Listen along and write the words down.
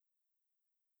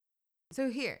So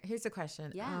here's the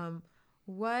question. Yeah.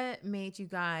 What made you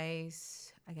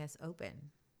guys, I guess, open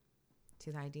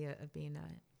to the idea of being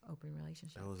an open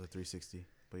relationship? That was a 360,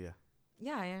 but yeah.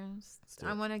 Yeah, do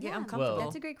I it. want to get. Yeah. I'm comfortable.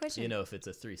 That's a great question. You know, if it's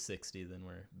a 360, then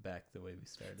we're back the way we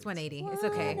started. It's 180. It's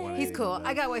okay. 180. He's cool.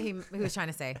 I got what he was trying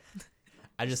to say.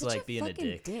 I just Such like a being a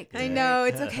fucking dick. I know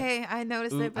it's okay. I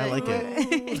noticed it, but I like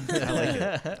it. I like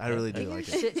it. I really do Get your like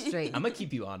it. shit straight. I'm gonna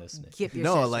keep you honest, Nick. Keep your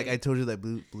No, shit like I straight. told you that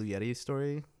Blue Yeti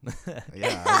story.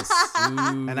 Yeah,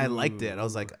 And I liked it. I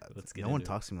was like, Let's get no one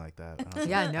into it. talks to me like that. I was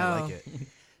Yeah, like, no. I like it.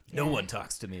 No one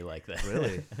talks to me like that.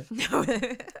 Really?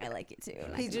 I like it too. I'm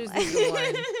not He gonna just lie. is the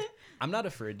one. I'm not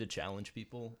afraid to challenge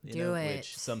people, you Do know, it.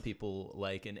 which some people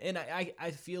like. And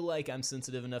I feel like I'm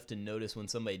sensitive enough to notice when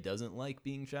somebody doesn't like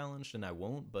being challenged, and I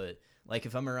won't. But like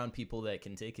if I'm around people that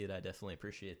can take it, I definitely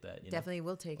appreciate that. You know? Definitely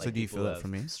will take Like So do you people feel that have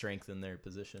from me? strength in their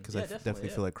position. Because Yeah, I definitely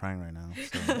yeah. feel like crying right now.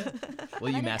 So. Well,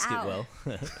 you Let it mask it out. well.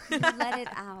 Let it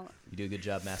out. You do a good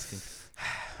job masking.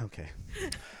 Okay.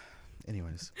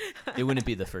 Anyways. It wouldn't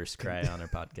be the first cry on our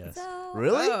podcast. So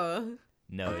Really? Oh.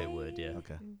 No, it would, yeah.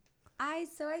 Okay. I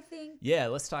think Yeah,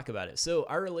 let's talk about it. So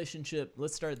our relationship,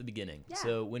 let's start at the beginning. Yeah.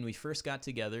 So when we first got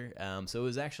together, so it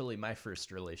was actually my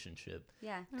first relationship.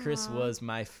 yeah. Chris was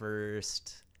my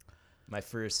first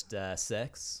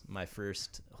sex, my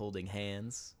first holding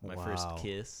hands, my first Wow.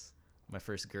 kiss, my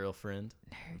first girlfriend.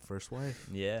 First wife.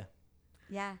 Yeah.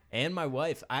 Yeah. And my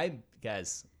wife. I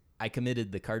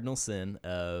committed the cardinal sin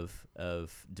of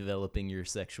developing your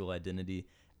sexual identity.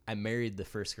 I married the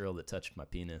first girl that touched my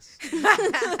penis. You're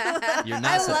I not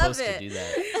love supposed it. to do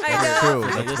that. That's know. true.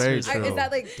 For the That's very listeners, true. Is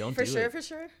that like Don't for do sure? it. For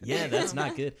sure? Yeah, that's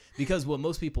not good. Because what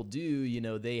most people do, you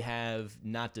know, they have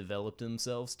not developed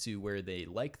themselves to where they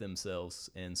like themselves,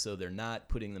 and so they're not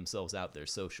putting themselves out there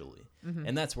socially.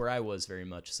 And that's where I was very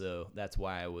much so. That's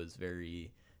why I was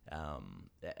very, I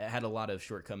had a lot of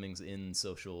shortcomings in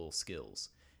social skills.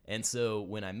 And so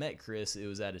when I met Chris, it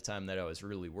was at a time that I was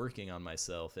really working on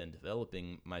myself and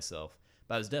developing myself,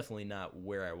 but I was definitely not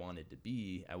where I wanted to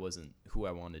be. I wasn't who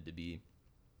I wanted to be.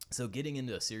 So getting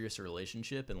into a serious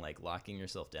relationship and like locking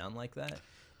yourself down like that,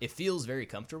 it feels very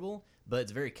comfortable, but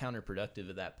it's very counterproductive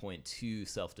at that point to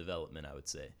self-development, I would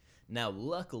say. Now,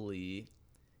 luckily,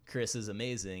 Chris is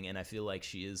amazing, and I feel like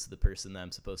she is the person that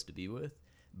I'm supposed to be with.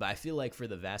 But I feel like for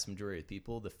the vast majority of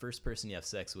people, the first person you have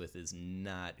sex with is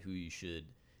not who you should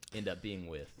end up being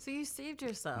with. So you saved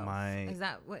yourself. My- Is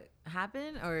that what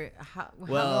happened, or how?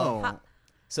 Well, No.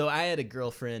 So I had a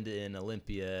girlfriend in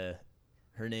Olympia.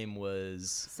 Her name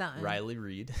was Something. Riley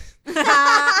Reed.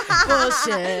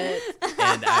 Bullshit.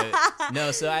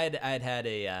 And so I had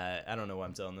a I don't know why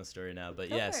I'm telling this story now, but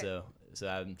Go yeah, for so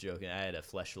I'm joking. I had a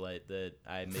fleshlight that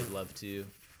I made love to.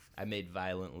 I made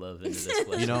violent love into this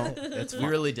fleshlight. You know, it's we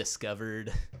really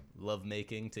discovered love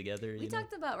making together. We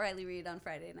talked about Riley Reed on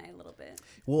Friday night a little bit.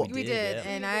 Well, We did, yeah.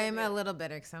 and I'm a little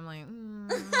bitter because I'm like,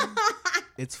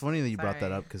 it's funny that you brought that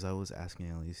Sorry. up because I was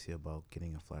asking Alicia about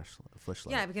getting a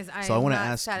fleshlight. yeah, because I'm So I wanna not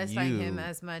ask satisfying you- him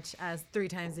as much as 3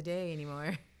 times a day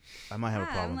anymore. I might have a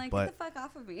Yeah, problem, I'm like, but get the fuck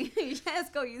off of me. Yes,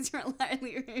 go use your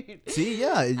Riley Reed. see,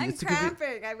 yeah, I'm it's a good.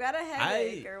 cramping. I've got a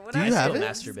headache or Do whatever. you have still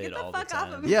it? masturbate Get the all the fuck off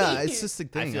time. of me. Yeah, it's just a I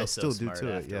thing. feel I so still do smart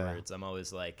to it. Yeah. afterwards. I'm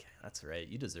always like, that's right.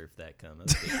 You deserve that cum.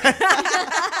 That's good.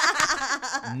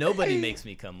 Nobody makes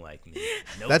me come like me.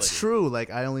 Nobody. That's true. Like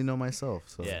I only know myself.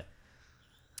 So Yeah.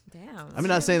 Damn. I mean,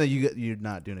 not saying that you're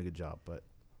not doing a good job, but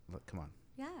come on.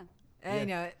 Yeah. I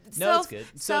know. No, it's good.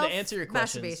 So to answer your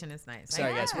questions, masturbation is nice.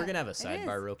 sorry guys, Yeah, we're gonna have a it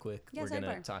sidebar is. real quick. Yeah, We're gonna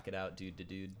sidebar. talk it out, dude to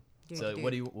dude. Dude So to what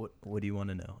dude. do you want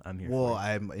to know? I'm here. Well, for you.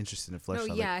 I'm interested in fleshlight.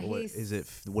 No, yeah, like, what he's- is it?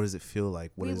 What does it feel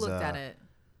like? What we is looked at it.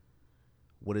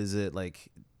 What is it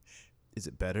like? Is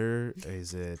it better?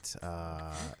 Is it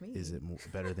Me. is it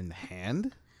better than the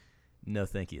hand? No,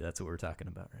 thank you. That's what we're talking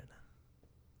about right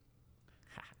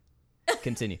now.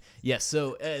 Continue. Yes.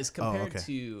 So as compared okay.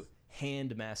 to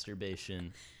hand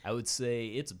masturbation, I would say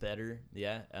it's better.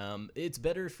 Yeah. It's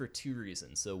better for 2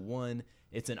 reasons. So one,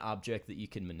 it's an object that you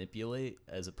can manipulate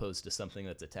as opposed to something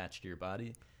that's attached to your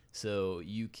body. So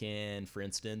you can, for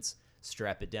instance,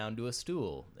 strap it down to a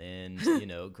stool and,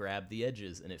 grab the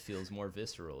edges and it feels more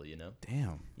visceral,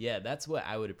 Damn. Yeah, that's what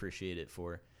I would appreciate it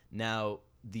for. Now,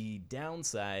 the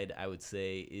downside, I would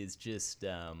say, is just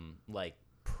like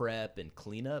prep and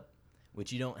cleanup,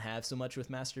 which you don't have so much with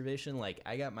masturbation. Like,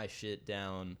 I got my shit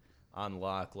down on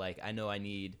lock. Like, I know I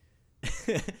need...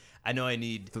 I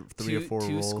need 3 or 4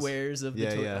 two rolls. squares of the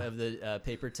Yeah, yeah. of the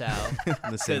paper towel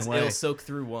The same because way. it'll soak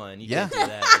through one. You Yeah. can't do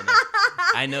that.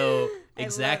 I know I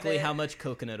exactly love how it. much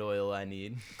coconut oil I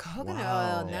need. Coconut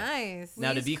Wow. oil, nice. Now,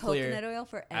 to use be clear, coconut oil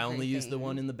for I only use the everything.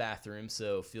 one in the bathroom,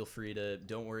 so feel free to.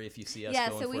 Don't worry if you see us Yeah,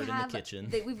 going so for we it in have the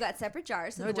kitchen. we've got separate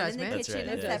jars. So No the one in judgment. the That's kitchen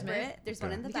right, is yeah. separate. There's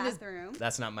one in the You can just- bathroom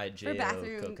That's not my for JO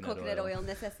bathroom coconut oil.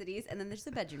 necessities, and then there's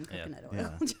the bedroom Yeah. coconut Yeah.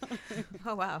 oil.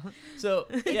 Oh wow. So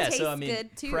yeah, so I tastes mean,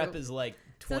 good, too. prep is like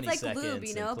So 20 it's like seconds. lube, you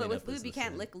and know, but with cleanup is lube you the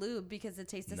can't same. lick lube because it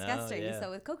tastes No, disgusting. yeah.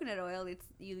 So with coconut oil, it's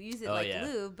you use it Oh, like yeah.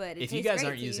 lube, but it If tastes you guys great,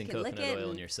 aren't so using you can lick coconut it oil in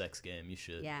and- your sex game, you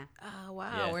should. yeah. Oh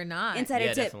wow, Yeah. we're not. Insider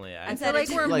Yeah, tip. definitely. I feel Insider like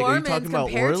tip. we're Like, are you Mormons talking about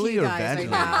compared to orally you or guys right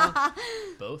vaginally? now.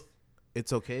 Both.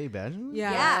 It's okay, vaginally?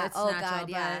 Yeah, it's oh natural, god,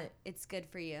 yeah. but It's good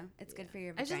for you. It's good for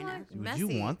your I just vagina. want Would messy.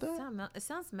 you want that? It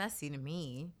sounds messy to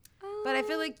me. But I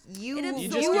feel like you It you,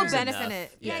 absorbs will enough. benefit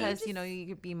it Yeah, you because just- you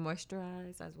could be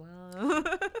moisturized as well.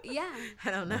 yeah.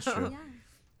 I don't know. That's true.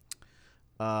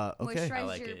 Yeah. Okay. Moisturize I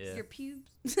like your, it, yeah. your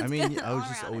pubes. I mean, It's I was all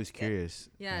just around, always it's good. curious.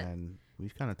 Yeah. And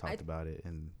we've kind of talked I- about it,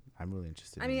 and I'm really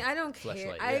interested. I in mean, it. I don't care.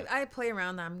 Fleshlight, yeah. I play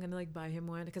around that I'm gonna like buy him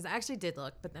one because I actually did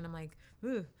look, but then I'm like,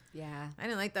 ooh, Yeah. I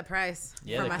didn't like the price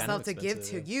Yeah, for they're kind of myself to give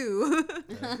to expensive, you.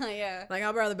 yeah. Like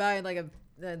I'll rather buy like a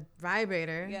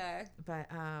vibrator. Yeah. But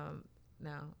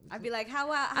no. I'd be like, how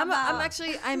about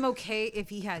I'm okay if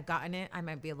he had gotten it. I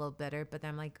might be a little better, but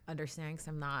I'm like understanding because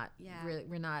I'm not. Yeah. Really,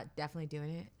 we're not definitely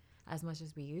doing it as much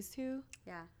as we used to.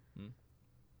 yeah.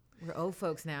 We're old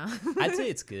folks now. I'd say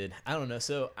it's good. I don't know.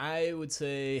 So I would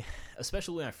say,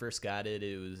 especially when I first got it,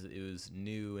 it was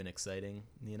new and exciting.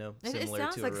 You know, It similar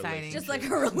sounds to a exciting. Just like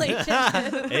relationship.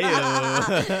 a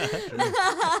relationship.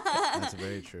 That's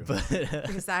very true. But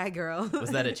Side girl.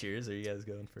 was that a cheers? Are you guys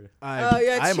going for? Oh,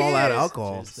 yeah, I'm all out of cheers.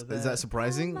 alcohol. Cheers to Is that. that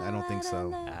surprising? I don't think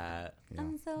so.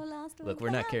 I'm so lost. Look, we're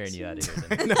not carrying you out of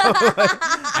here. Then.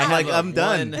 I'm like, have a I'm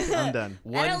done. one- I'm done.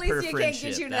 One And at least per you can't friendship.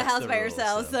 get you to the That's house by rule,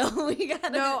 yourself, so we gotta.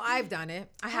 No, I've done it.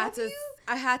 I had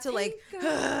to like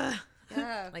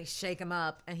Yeah. like shake him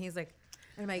up, and he's like,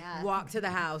 and like Yeah. walk to the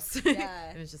house. Yeah.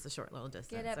 And it's just a short little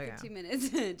distance. Get up so, for yeah. 2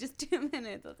 minutes. Just 2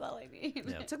 minutes. That's all I need.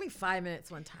 Yeah. It took me 5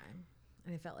 minutes one time,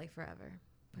 and it felt like forever.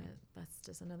 But that's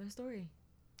just another story.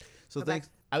 So Go back. thanks.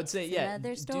 I would say, It's yeah, another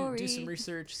do some story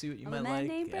research, see what you of a might man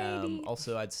named like. Brady.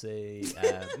 Also, I'd say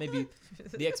maybe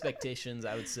the expectations.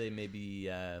 I would say maybe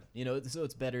so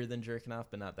it's better than jerking off,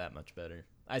 but not that much better.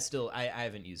 I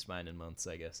haven't used mine in months.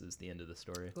 I guess is the end of the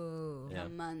story. Ooh. Yeah.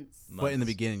 Months. But in the Months.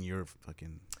 beginning, you're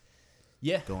fucking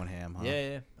Yeah, going ham, huh?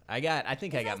 yeah. I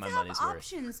think I got my money's worth.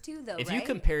 Options too, though. If right? you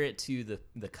compare it to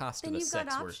the cost Then of a you've got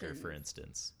sex worker, options. for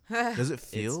instance, Does it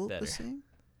feel better. the same?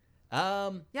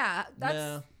 Yeah, that's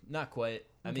no, not quite.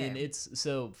 I mean, Okay. it's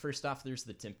so first off, there's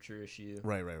the temperature issue,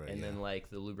 Right. and yeah. then like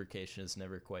the lubrication is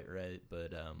never quite right,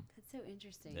 but That's so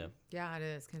interesting. yeah. yeah, it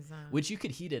is because Which you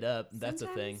could heat it up. That's a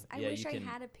thing. Sometimes I Yeah, wish you I can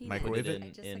had a penis. microwave put it it? I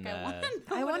in. just in like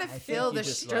I uh, I want to think feel you the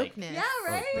just, like- strokeness. Yeah,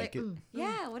 right. Make it.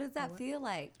 Yeah. What does that feel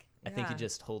like? I think you Yeah.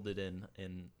 just hold it in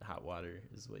hot water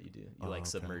is what you do. You Oh, like okay.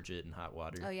 submerge it in hot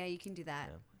water. Oh yeah, you can do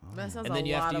that. That sounds And then a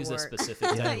you have lot to of use a work. specific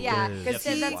type. Yeah, of Yeah, it is. because You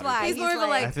have to that's use why He's he's more of a,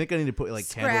 like, I think I need to put like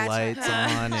Scratch. candle lights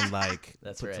on and like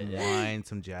That's put right, some yeah. wine,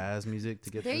 some jazz music to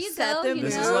get there this. you set go. them You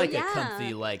This know? is like yeah. a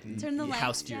comfy like Turn the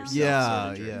house lights to down. yourself. Yeah,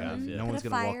 sort of jerk yeah. off, No Put one's a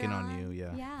gonna walk fire in on you.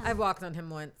 Yeah. Yeah. I've walked on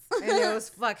him once, and it was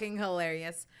fucking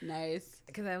hilarious Nice.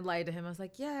 because I lied to him. I was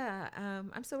like, "Yeah,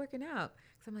 I'm still working out."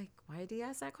 So I'm like, "Why did he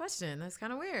ask that question? That's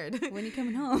kind of weird." When you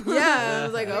coming home? Yeah, I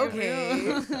was like, Yeah.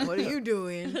 "Okay, what are you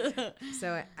doing?"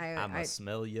 So I'ma I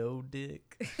smell yo dick.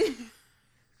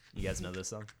 You guys know this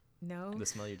song? no, The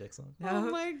Smell Your Dick song? no.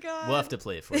 Oh my god. We'll have to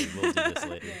play it for you. We'll do this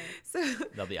later. So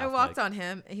That'll be I off walked mic. on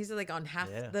him, and he's like on half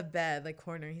Yeah. the bed, like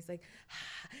corner. He's like,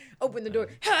 open the door,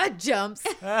 jumps,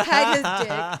 hide his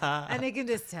dick, and they can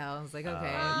just tell. I was like, okay,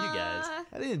 You guys.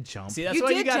 I didn't jump. See, that's You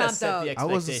why you did gotta jump, set the though. I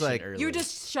was expectation just like- early. you were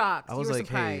just shocked. I was you were like,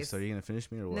 surprised. hey, so are you gonna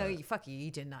finish me or what? No, fuck you. You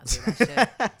did not do that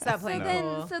shit. Stop So playing then,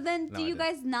 cool. so then, No, do I you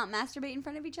didn't. guys not masturbate in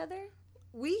front of each other?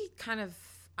 We kind of,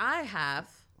 I have.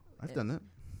 I've done it.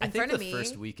 I in think front the of me.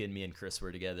 first weekend me and Chris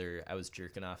were together, I was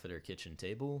jerking off at our kitchen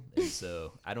table, and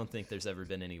so I don't think there's ever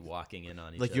been any walking in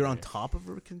on each other. Like you're on top of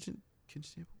a kitchen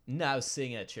table. No, I was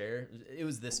sitting at a chair. It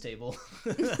was this table.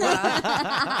 Sorry.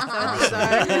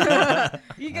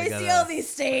 You guys guys see see all all these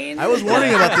stains? I was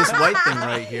wondering about this white thing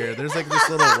right here. There's like this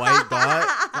little white dot,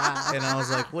 and I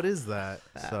was like, what is that?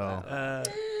 So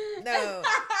No.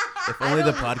 if only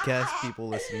the podcast people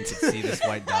listening could see this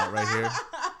white dot right here.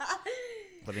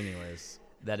 But anyways,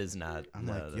 That is not. I'm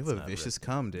no, like, you that's have a not vicious right.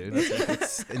 cum, dude.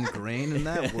 It's ingrained in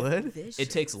that wood. It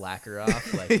takes lacquer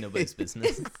off like nobody's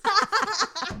business.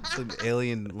 Some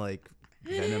alien like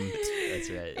venom. That's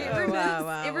right. It Oh, removes, wow,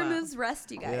 wow, it wow. removes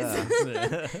rust, you guys. Yeah.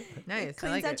 Yeah. Nice. I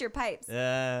Cleans like out it. your pipes.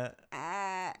 Uh,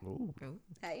 Ah. Ooh.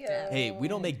 Hey, we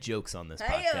don't make jokes on this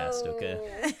Hi-yo. podcast,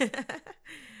 okay?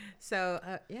 So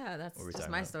yeah, What were we that's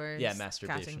talking my about? story. Yeah, Just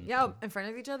masturbation. catching- Yeah, in front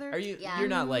of each other. Are you? Yeah. You're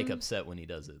not like upset when he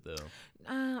does it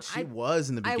though. She was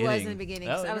in the I beginning. was in the beginning.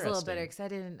 Oh, 'Cause I was a little interesting. bitter because I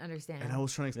didn't understand. And I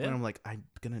was trying to explain, Yeah. I'm like, I'm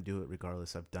going to do it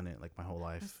regardless. I've done it like my whole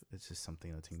life. It's just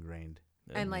something that's ingrained.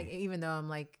 And like, even though I'm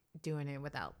like doing it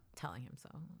without telling him, so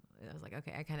I was like,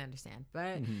 okay, I kind of understand.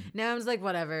 But now I'm just like,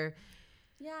 whatever.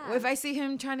 Yeah. If I see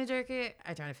him trying to jerk it,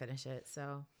 I try to finish it.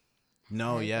 So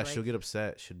No, I yeah, feel she'll like- get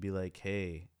upset. She'll be like,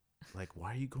 hey, like,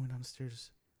 why are you going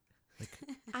downstairs?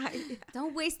 Like,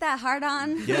 Don't waste that hard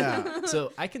on. yeah.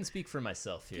 So I can speak for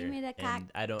myself here. me the cock.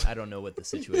 And I don't know what the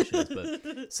situation is,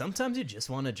 but sometimes you just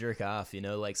want to jerk off, you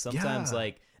know, like sometimes Yeah.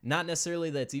 like not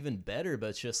necessarily that's even better, but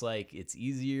it's just like it's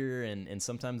easier and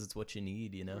sometimes it's what you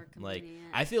need, you know? More Like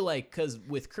convenient. I feel like cuz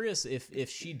with Chris if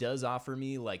she does offer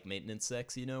me like maintenance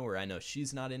sex, you know, where I know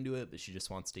she's not into it, but she just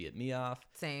wants to get me off,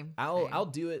 same. I'll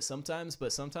do it sometimes,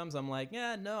 but sometimes I'm like,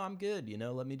 yeah, no, I'm good, you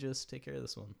know, let me just take care of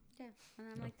this one. Yeah. And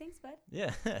I'm like, thanks, bud.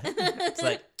 Yeah. It's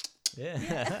like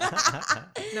yeah.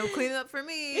 No cleanup for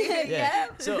me. Yeah.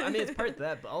 So I mean, it's part of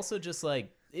that, but also just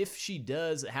like if she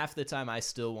does, half the time I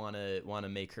still wanna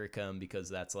make her come because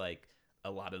that's like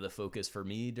a lot of the focus for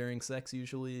me during sex.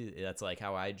 Usually, that's like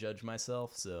how I judge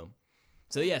myself. So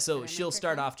yeah. So make she'll her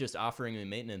start come? off just offering me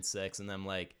maintenance sex, and I'm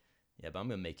like, yeah, but I'm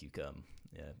gonna make you come.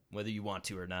 Yeah, whether you want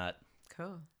to or not.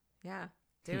 Cool. Yeah.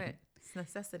 Do it. It's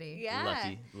necessity.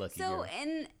 Yeah. Lucky So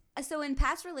girl. in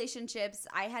past relationships,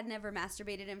 I had never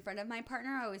masturbated in front of my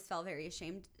partner. I always felt very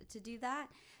ashamed to do that.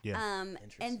 Yeah.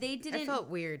 And they didn't. I felt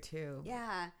weird too.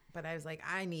 Yeah. But I was like,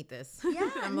 I need this. Yeah.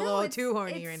 I'm no, a little it's- too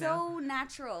horny it's right so now.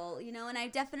 natural, you know, and I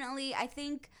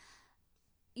think,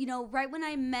 you know, right when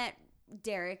I met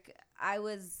Derek, I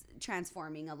was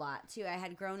transforming a lot too. I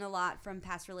had grown a lot from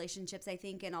past relationships, I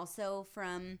think, and also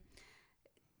from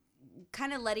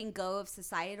kind of letting go of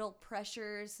societal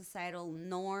pressures, societal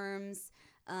norms,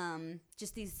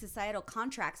 just these societal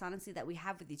contracts, honestly, that we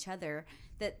have with each other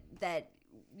that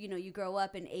you know, you grow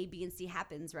up and A, B, and C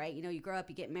happens, right? You know, you grow up,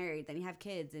 you get married, then you have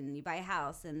kids and you buy a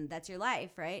house and that's your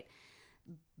life, right?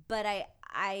 But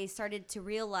I started to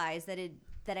realize that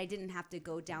I didn't have to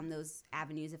go down those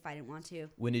avenues if I didn't want to.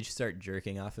 When did you start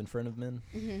jerking off in front of men?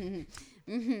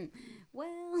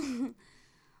 Well,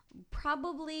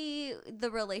 probably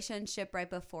the relationship right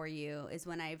before you is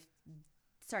when I've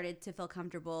started to feel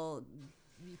comfortable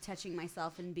touching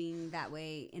myself and being that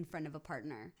way in front of a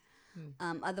partner.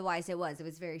 Otherwise, it was a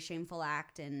very shameful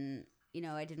act, and you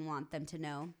know, I didn't want them to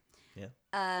know. Yeah.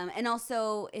 And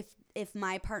also, if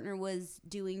my partner was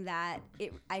doing that,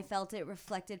 I felt it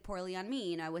reflected poorly on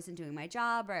me. You know, I wasn't doing my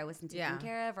job, or I wasn't taken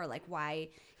care of, or like, why,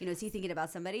 you know, is he thinking about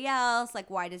somebody else? Like,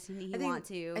 why doesn't he want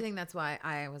to? I think that's why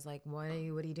I was like, what are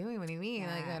you doing? What do you mean?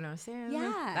 Like, I don't understand.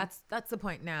 Yeah. That's the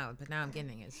point now. But now I'm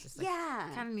getting it. It's just like,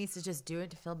 kind of needs to just do it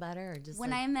to feel better, or just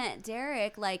when like, I met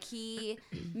Derek, like, he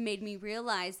made me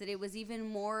realize that it was even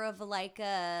more of like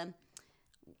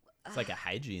It's like a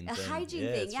hygiene thing. hygiene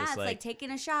Yeah, thing. it's Yeah, just it's like taking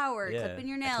a shower, clipping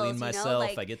your nails. I clean you myself. know,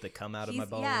 like, I get the cum out of my he's-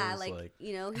 balls. Yeah, like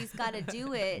you know, he's got to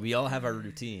do it. we all have our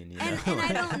routine. You know? And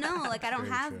I don't know, like, I don't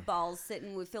Very have true. balls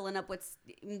sitting with filling up with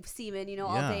semen, you know,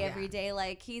 all Yeah. day, every day.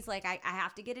 Like, he's like, I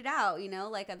have to get it out, you know,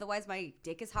 like, otherwise my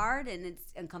dick is hard and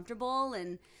it's uncomfortable.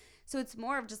 And so it's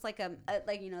more of just like a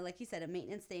like, you know, like you said, a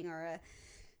maintenance thing or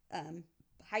a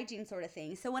hygiene sort of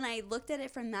thing. So when I looked at it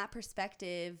from that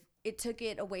perspective, it took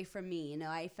it away from me. You know,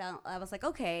 I was like,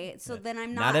 okay, so then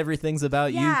I'm not everything's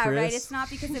about you, Chris. right. It's not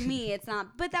because of me. It's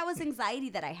not, but that was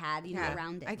anxiety that I had, you know,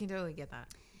 around it. I can totally get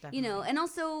that. Definitely. You know, and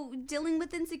also dealing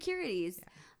with insecurities.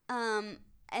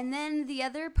 And then the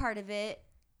other part of it,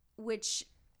 which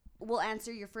will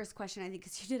answer your first question, I think,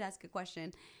 because you did ask a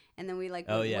question, and then we like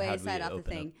went way how'd we side off the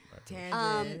open thing. up?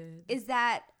 Tangent. Is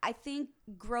that I think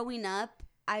growing up,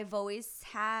 I've always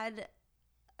had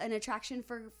an attraction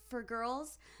for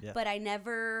girls, but I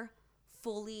never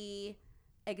fully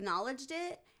acknowledged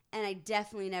it, and I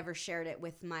definitely never shared it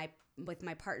with my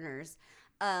partners.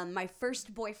 My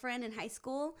first boyfriend in high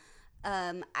school,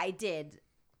 I did,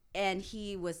 and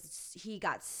he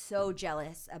got so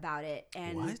jealous about it,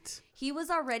 and What? he was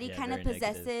already kind of very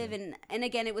negative, possessive, and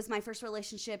again, it was my first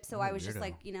relationship, so I was just weirdo.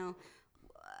 like, you know,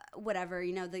 whatever,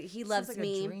 you know, he Sounds loves like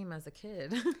me. a dream as a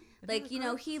kid. Like, you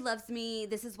know, he loves me.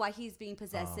 This is why he's being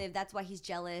possessive. That's why he's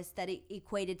jealous. That it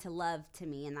equated to love to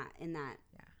me in that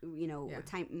you know,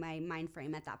 time, my mind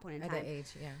frame at that point in At time. that age,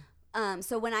 yeah.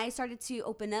 So when I started to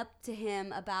open up to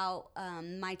him about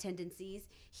my tendencies,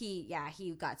 he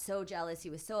got so jealous. He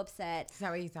was so upset. Is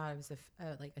that what you thought? It was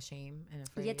like a shame and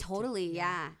afraid? Yeah, totally.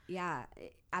 Yeah,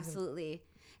 absolutely.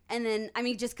 And then, I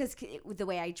mean, just because the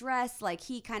way I dress, like,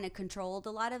 he kind of controlled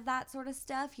a lot of that sort of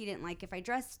stuff. He didn't like if I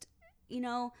dressed, you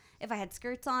know, if I had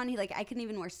skirts on. He, like, I couldn't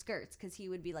even wear skirts because he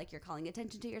would be like, you're calling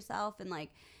attention to yourself, and,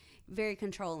 like, very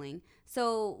controlling.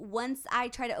 So once I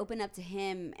tried to open up to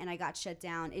him and I got shut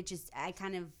down, I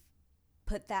kind of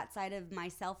put that side of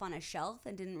myself on a shelf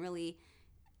and didn't really,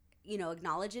 you know,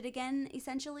 acknowledge it again,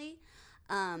 essentially.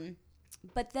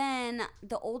 But then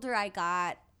the older I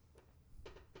got,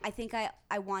 I think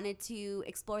I wanted to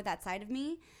explore that side of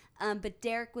me. But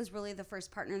Derek was really the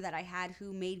first partner that I had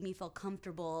who made me feel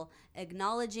comfortable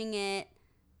acknowledging it,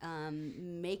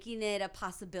 making it a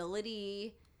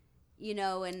possibility, you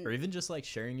know, and or even just like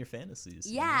sharing your fantasies.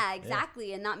 Yeah, exactly.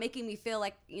 Yeah. And not making me feel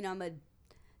like, you know, I'm a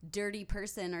dirty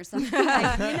person or something.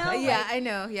 Like, you know? Yeah, like, I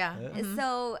know. Yeah. Mm-hmm.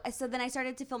 So then I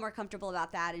started to feel more comfortable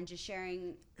about that and just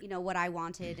sharing, you know, what I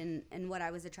wanted and what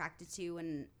I was attracted to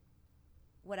and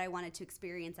what I wanted to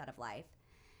experience out of life.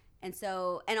 And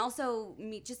so, and also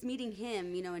just meeting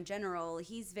him, you know, in general,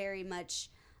 he's very much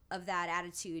of that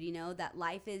attitude, you know, that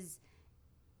life is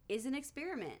an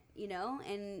experiment, you know,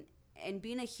 and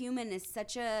being a human is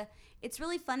it's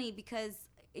really funny because,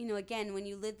 you know, again, when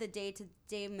you live the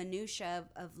day-to-day minutia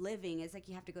of living, it's like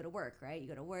you have to go to work, right? You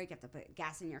go to work, you have to put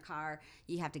gas in your car,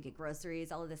 you have to get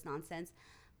groceries, all of this nonsense.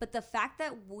 But the fact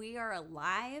that we are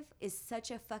alive is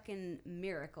such a fucking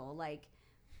miracle. Like,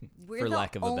 we're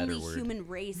the only human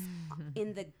race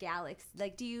in the galaxy.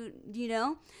 Like, do you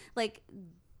know? Like,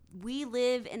 we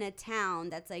live in a town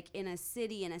that's like in a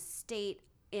city, in a state,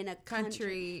 in a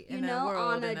country, you know,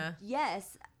 world,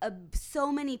 on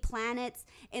so many planets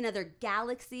in other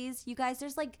galaxies. You guys,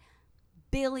 there's like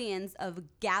billions of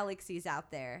galaxies out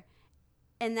there,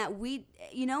 and that we,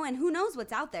 you know, and who knows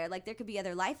what's out there? Like, there could be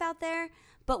other life out there,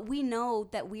 but we know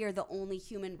that we are the only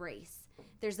human race.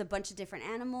 There's a bunch of different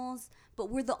animals, but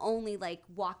we're the only, like,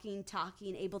 walking,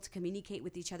 talking, able to communicate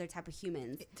with each other type of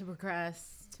humans. To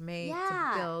progress, to make,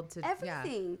 to build, to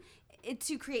everything. Yeah.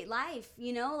 To create life,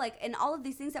 you know, like, and all of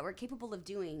these things that we're capable of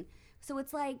doing. So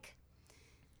it's like,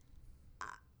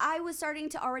 I was starting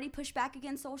to already push back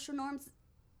against social norms.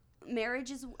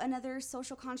 Marriage is another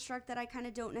social construct that I kind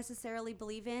of don't necessarily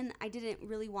believe in. I didn't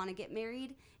really want to get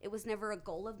married. It was never a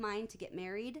goal of mine to get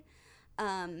married.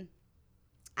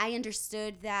 I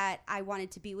understood that I wanted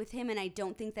to be with him, and I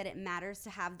don't think that it matters to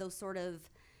have those sort of,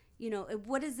 you know,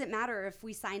 what does it matter if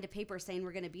we signed a paper saying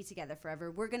we're going to be together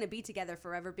forever? We're going to be together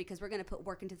forever because we're going to put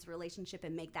work into this relationship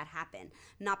and make that happen,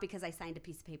 not because I signed a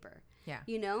piece of paper. Yeah.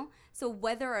 You know? So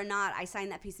whether or not I sign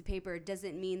that piece of paper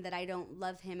doesn't mean that I don't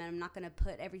love him and I'm not going to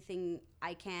put everything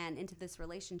I can into this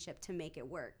relationship to make it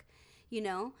work, you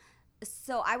know?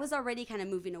 So I was already kind of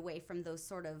moving away from those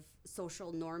sort of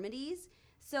social normities.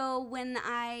 So when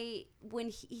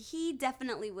he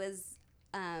definitely was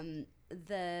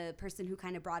the person who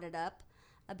kind of brought it up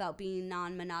about being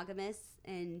non-monogamous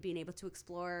and being able to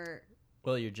explore.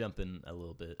 Well, you're jumping a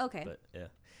little bit. Okay. But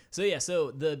yeah.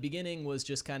 So the beginning was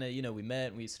just kind of, you know, we met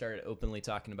and we started openly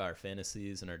talking about our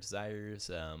fantasies and our desires.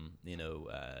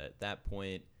 At that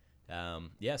point,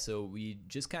 so we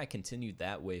just kind of continued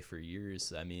that way for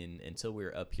years. I mean, until we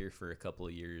were up here for a couple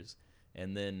of years.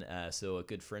 And then, so a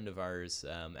good friend of ours,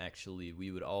 actually,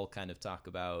 we would all kind of talk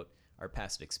about our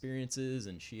past experiences,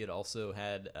 and she had also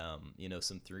had,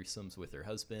 some threesomes with her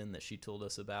husband that she told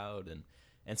us about,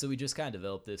 and so we just kind of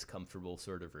developed this comfortable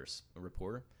sort of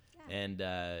rapport and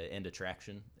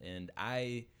attraction, and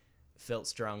I felt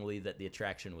strongly that the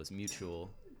attraction was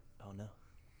mutual. Oh no!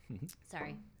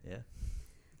 Sorry. Yeah.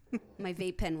 My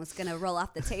vape pen was gonna roll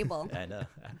off the table. I know.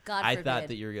 God I forbid. thought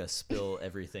that you were gonna spill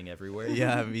everything everywhere.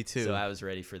 Yeah, me too. So I was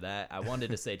ready for that. I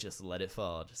wanted to say, just let it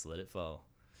fall,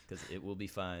 because it will be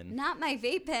fine. Not my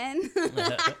vape pen.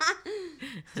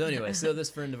 So anyway, so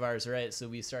this friend of ours, right? So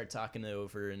we started talking it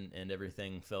over, and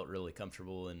everything felt really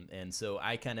comfortable, and so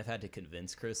I kind of had to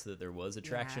convince Chris that there was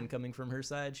attraction coming from her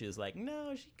side. She was like,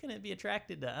 "No, she couldn't be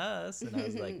attracted to us," and I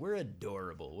was like, "We're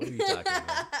adorable. What are you talking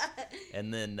about?"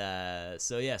 And then,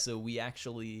 so we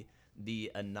actually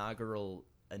the inaugural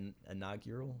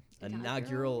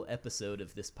episode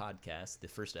of this podcast, the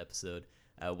first episode,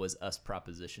 was us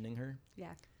propositioning her.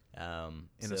 Yeah.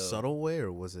 In a subtle way,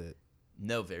 or was it?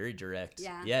 No, very direct.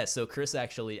 Yeah. Yeah. So Chris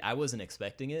actually, I wasn't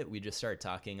expecting it. We just started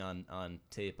talking on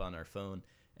tape on our phone,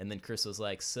 and then Chris was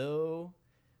like, "So,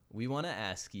 we want to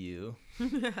ask you,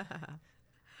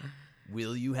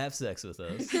 will you have sex with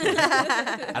us?"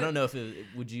 I don't know if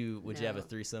would you have a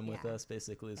threesome with us?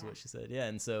 Basically, is what she said. Yeah.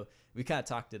 And so we kind of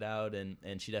talked it out, and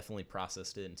she definitely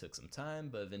processed it and took some time,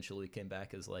 but eventually came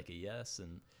back as like a yes.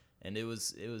 And it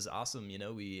was awesome. You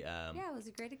know, we Yeah, it was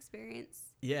a great experience.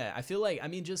 yeah, I feel like, I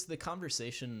mean, just the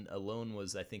conversation alone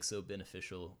was, I think, so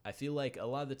beneficial. I feel like a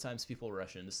lot of the times people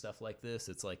rush into stuff like this.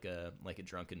 It's like a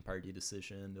drunken party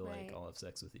decision to Right. like all have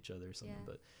sex with each other or something.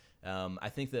 Yeah. But I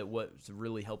think that what's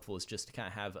really helpful is just to kind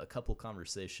of have a couple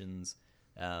conversations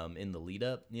in the lead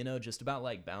up, you know, just about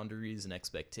like boundaries and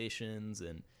expectations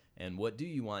and what do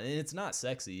you want. And it's not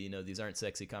sexy, you know, these aren't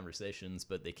sexy conversations,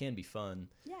 but they can be fun.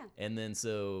 Yeah. And then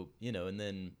so, you know, and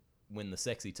then when the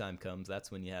sexy time comes, that's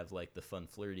when you have like the fun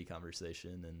flirty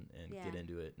conversation and Yeah. get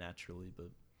into it naturally.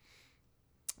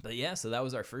 But yeah, so that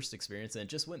was our first experience, and it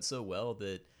just went so well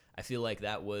that I feel like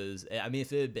that was, I mean,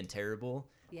 if it had been terrible,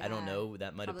 I don't Yeah. know,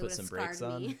 that might have Probably put some would've brakes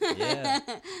scarred on. me. Yeah.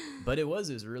 But it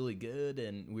was really good,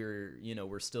 and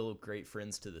we're still great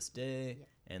friends to this day. Yeah.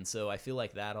 And so I feel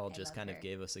like that all I just love kind her. of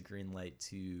gave us a green light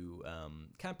to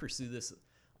kind of pursue this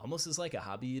almost as like a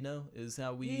hobby, you know, is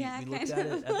how we looked kind at of.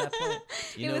 it at that point.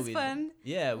 You It know, was fun.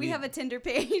 Yeah, We have a Tinder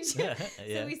page. Yeah.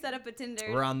 So we set up a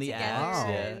Tinder. We're on the together. apps.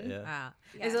 Wow. Yeah. Wow.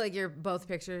 Yeah. Is it like your both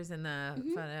pictures in the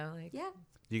photo? Like, Yeah,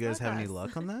 Do you guys have any Podcast.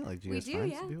 luck on that? Like, do you we guys do.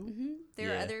 find Yeah. some people? There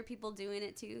are Yeah. other people doing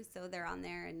it too, so they're on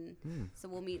there, and Hmm. so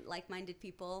we'll meet like-minded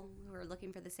people who are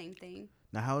looking for the same thing.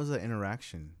 Now, how is that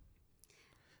interaction?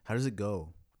 How does it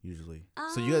go usually?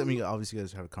 So you guys, I mean, obviously you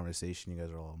guys have a conversation. You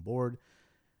guys are all on board.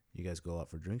 You guys go out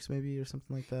for drinks maybe or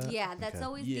something like that? Yeah, that's Okay.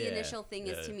 always the Yeah, initial thing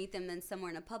is to yeah. meet them in somewhere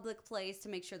in a public place to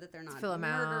make sure that they're not fill 'em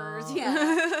murderers. out.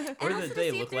 Yeah. Or And also that to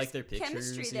they see if look like their there's pictures,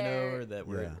 chemistry you know, there. or that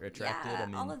we're Yeah. attracted. Yeah, I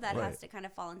mean, all of that Right. has to kind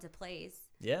of fall into place.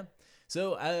 Yeah.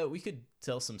 So we could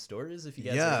tell some stories if you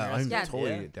guys are Yeah, I'm interested. Yeah.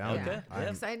 totally Yeah. down. Okay. I'm Yeah.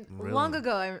 Because I really- long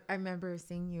ago I remember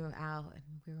seeing you out and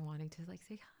we were wanting to like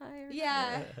say hi. Or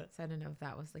Yeah. whatever. So I don't know if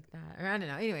that was like that or I don't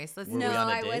know. Anyways, let's Were we No, on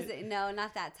a I date? wasn't. No,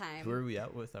 not that time. Who are we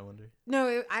out with, I wonder?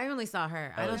 No, I only saw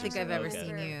her. I Oh, don't just think I've her. ever Okay.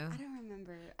 seen you. I don't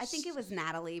remember. I think it was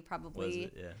Natalie, Was probably.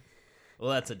 it? Yeah. Well,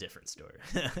 that's a different story.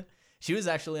 She was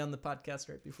actually on the podcast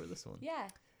right before this one. Yeah.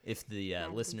 If the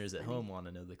Natalie's listeners at funny. home want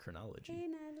to know the chronology. Hey,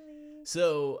 Natalie.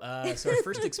 So our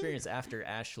first experience after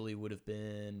Ashley would have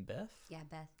been Beth. Yeah,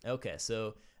 Beth. Okay,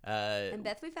 so And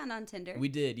Beth we found on Tinder. we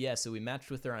did, yeah. So we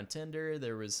matched with her on Tinder.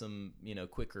 There was some,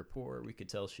 quick rapport. We could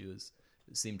tell she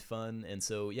seemed fun, and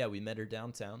so yeah, we met her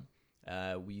downtown.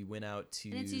 We went out to.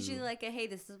 And it's usually like a, hey,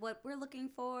 this is what we're looking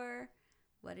for.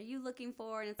 What are you looking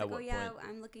for? And it's At like, oh what yeah, point?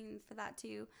 I'm looking for that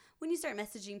too. When you start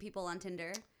messaging people on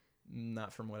Tinder.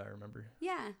 Not from what I remember.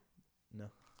 Yeah. No.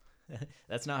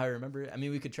 That's not how I remember it. I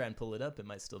mean, we could try and pull it up. It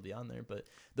might still be on there. But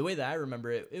the way that I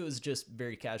remember it, it was just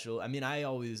very casual. I mean,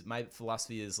 my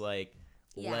philosophy is like,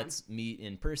 Yeah. let's meet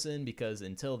in person, because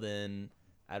until then,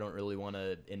 I don't really want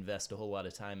to invest a whole lot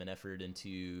of time and effort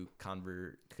into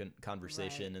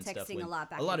conversation Right. and Texting stuff. when a lot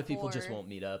back a lot and of people just forth. won't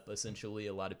meet up, essentially.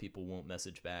 A lot of people won't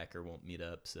message back or won't meet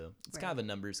up. So it's Right. kind of a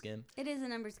numbers game. It is a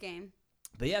numbers game.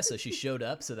 But yeah, so she showed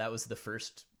up. So that was the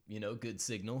first, good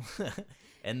signal.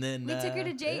 And then We took her to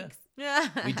yeah. Jake's. Yeah.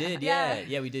 We did, Yeah.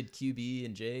 yeah. We did QB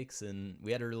and Jake's, and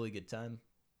we had a really good time.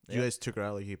 You guys took her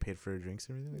out, like you paid for her drinks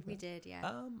and everything like We that? did,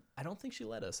 yeah. I don't think she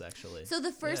let us actually. So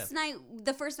the first night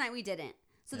we didn't.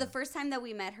 So the Yeah. first time that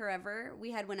we met her ever,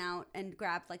 we had went out and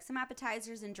grabbed like some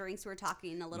appetizers and drinks. We were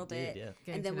talking a little We bit. did, yeah.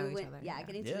 Getting And then to know we each went, other,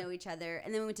 getting Yeah. to know each other.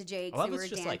 And then we went to Jake's A lot and of we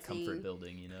it's were just dancing. like comfort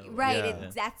building, Right,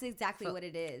 Yeah. that's exactly So- what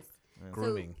it is.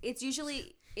 Grooming. So it's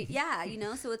usually,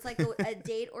 so it's like a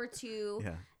date or two.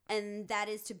 Yeah. And that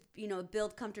is to,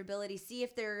 build comfortability, see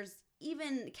if there's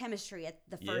even chemistry at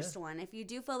the Yeah. first one. If you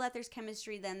do feel that there's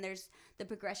chemistry, then there's the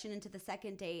progression into the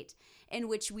second date, in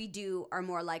which we are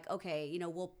more like, okay,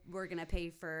 we're going to pay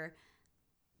for,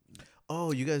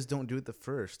 Oh, you guys don't do it the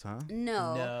first, huh?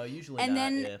 No, usually and not.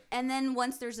 then yeah. and then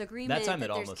once there's agreement, time that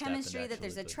it there's almost happened, chemistry, that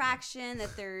there's actually, but- attraction,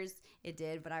 that there's, it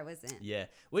did, but I wasn't. Yeah,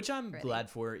 which I'm Ready. glad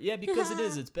for. Yeah, because it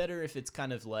is. It's better if it's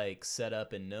kind of like set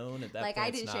up and known at that Like point. I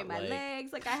it's didn't not shave my like-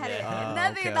 legs, like I had Yeah.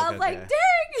 nothing, Oh, and I okay, was like, okay.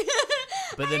 dang.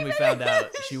 But then I we really found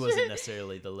out didn't she wasn't shave.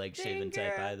 necessarily the leg shaving Dang,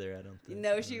 type girl. either. I don't think.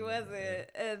 No, she Yeah.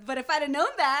 wasn't. But if I'd have known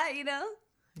that,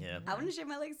 Yeah. I wouldn't shave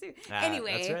my legs too. Ah,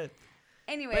 Anyway, that's right.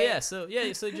 anyway. But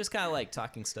so just kind of like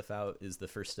talking stuff out is the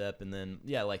first step, and then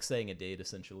like saying a date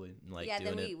essentially, and, like then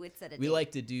doing we it. would set a We date.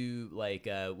 like to do like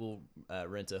we'll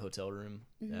rent a hotel room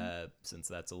Mm-hmm. since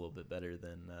that's a little bit better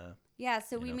than Yeah,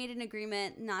 so we know. made an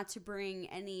agreement not to bring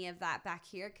any of that back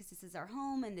here because this is our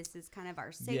home and this is kind of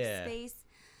our safe Yeah. space.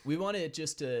 we wanted it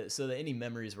just to so that any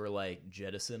memories were like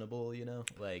jettisonable,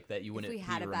 like that you If wouldn't we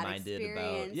had be a bad reminded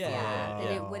experience, about. Yeah,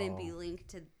 then yeah. it wouldn't be linked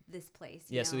to this place.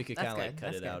 you Yeah, so know? we could That's kind of like good. cut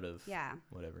That's it good. out of Yeah.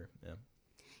 whatever. Yeah.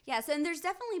 Yeah, so and there's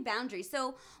definitely boundaries.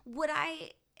 So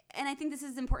and I think this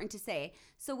is important to say.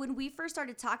 So when we first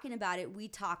started talking about it, we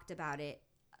talked about it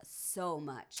so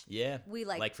much. Yeah. We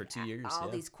like for 2 years. all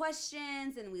yeah. these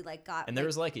questions, and we like got. And there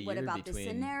was like a what year about this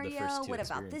between scenario? the first two What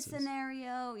about this experiences.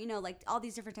 scenario? You know, like all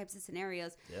these different types of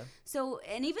scenarios. Yeah. So,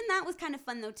 and even that was kind of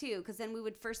fun though too, because then we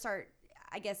would first start,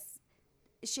 I guess,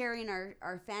 sharing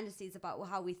our fantasies about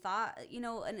how we thought, you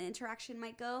know, an interaction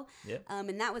might go. Yeah.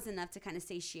 And that was enough to kind of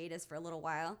satiate us for a little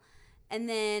while. And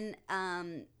then,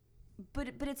 but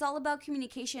it's all about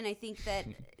communication. I think that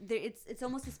it's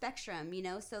almost a spectrum, you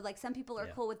know? So like some people are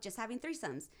Yeah. cool with just having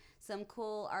threesomes. Some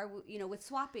cool are, you know, with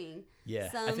swapping.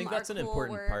 Yeah, Some I think that's are an cool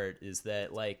important where- part is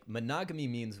that like monogamy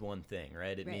means one thing,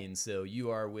 right? It Right. means so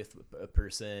you are with a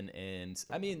person, and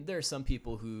I mean there are some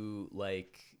people who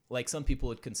like some people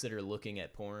would consider looking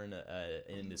at porn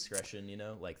indiscretion, you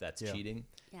know, like that's Yeah. cheating.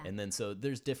 Yeah. And then so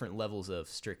there's different levels of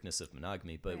strictness of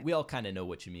monogamy, but Right. we all kind of know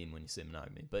what you mean when you say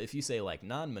monogamy. But if you say like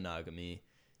non-monogamy,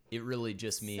 it really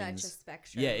just means Such a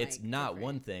spectrum. yeah, it's like, not different.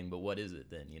 one thing, but what is it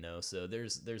then, you know? So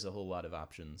there's a whole lot of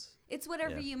options. It's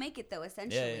whatever Yeah. you make it though,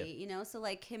 essentially, yeah. you know? So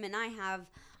like him and I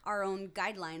have our own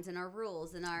guidelines and our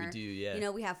rules and our, We do, yeah. you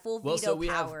know, we have full Well, veto so we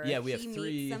have- power. yeah, If we have he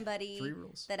three- meets somebody three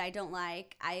rules. that I don't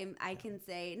like, I can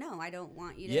say, no, I don't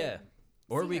want you to. Yeah.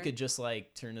 Or see we her. could just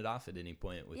like turn it off at any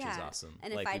point, which is Yeah. awesome.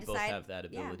 And if like I we both decide- have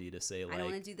that yeah, ability to say I don't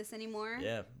want like, to do this anymore.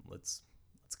 yeah, let's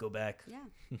go back. Yeah.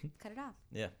 Cut it off.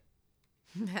 Yeah.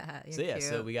 You're So yeah,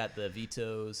 so cute. we got the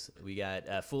vetoes. We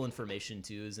got full information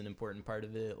too is an important part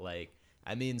of it. Like,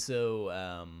 I mean, so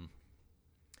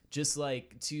just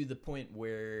like to the point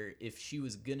where if she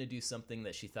was gonna do something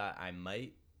that she thought I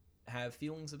might have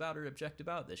feelings about or object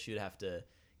about, that she would have to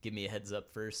give me a heads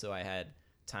up first, so I had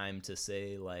time to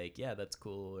say like, yeah, that's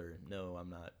cool, or no, I'm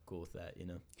not cool with that, you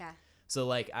know. Yeah. So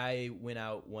like I went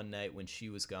out one night when she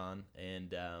was gone,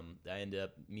 and I ended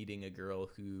up meeting a girl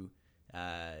who,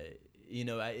 you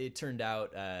know, it turned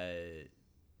out it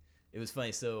was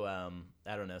funny. So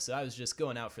I don't know. So I was just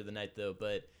going out for the night though,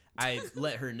 but I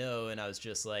let her know, and I was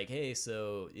just like, hey,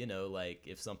 so you know, like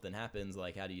if something happens,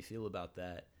 like how do you feel about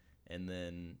that? And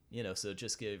then you know, so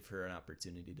just give her an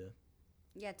opportunity to.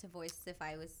 Yeah, to voice if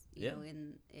I was, you Yeah. know,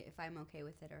 if I'm okay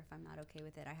with it or if I'm not okay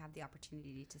with it, I have the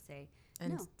opportunity to say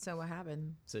And no. so what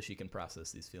happened? So she can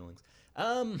process these feelings.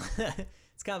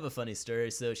 It's kind of a funny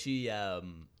story. So she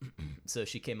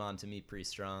came on to me pretty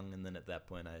strong, and then at that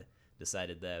point I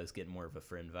decided that I was getting more of a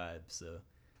friend vibe. So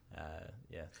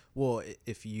yeah. Well,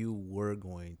 if you were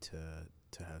going to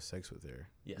have sex with her,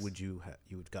 Yes. would you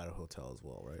would got a hotel as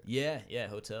well, right? Yeah,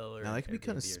 hotel or Now that can be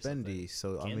kind of Airbnb or something. spendy.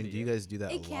 So I Can mean, be, do you yeah. guys do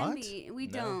that It a can lot? be. We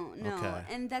No. don't. No. Okay.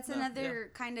 And that's No,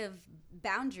 another kind of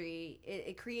boundary.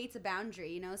 It creates a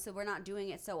boundary, you know, so we're not doing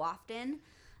it so often.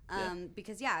 Yeah.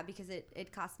 Because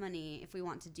it costs money if we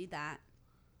want to do that.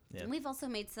 Yeah. And we've also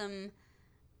made some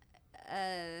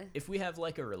If we have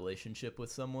like a relationship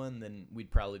with someone, then we'd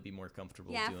probably be more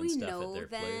comfortable if doing we stuff at know their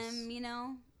them, place. you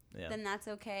know, Yeah. then that's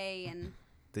okay. And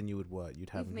Then you would what? You'd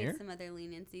have we've them made here, some other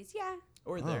leniencies. Yeah.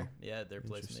 Or Oh, there. Yeah, their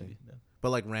place maybe. interesting. but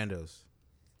like randos.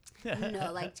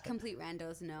 No, like complete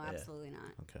randos. No, Yeah. absolutely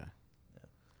not. Okay.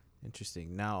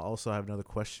 Interesting. Now, also, I have another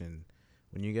question.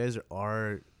 When you guys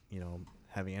are you know,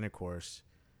 having intercourse,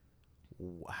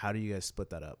 how do you guys split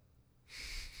that up?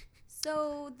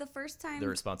 So the first time. The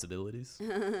responsibilities.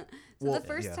 So Well, the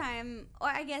first yeah. time, or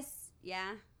I guess,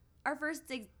 yeah, our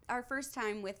first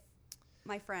time with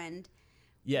my friend.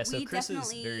 Yeah, so we Chris is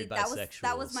definitely very that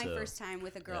bisexual. was my so- first time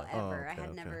with a girl Yeah. Oh, ever. I okay, had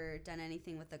okay. never done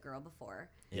anything with a girl before.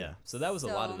 Yeah, so that was a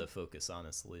lot of So- the focus,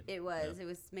 honestly. It was. Yeah. It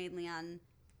was mainly on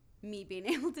me being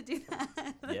able to do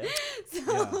that. Yeah.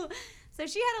 So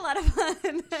she had a lot of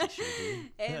fun. She sure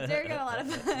did. And Derek had a lot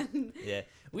of fun. Yeah,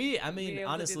 I Being mean, able to do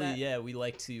honestly, that. yeah, we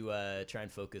like to try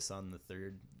and focus on the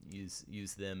third.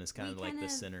 Use them as kind We of like kind the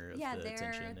center of yeah, the they're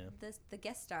attention. Yeah. the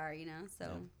guest star, you know. So.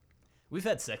 Yeah. We've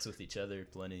had sex with each other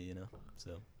plenty, you know,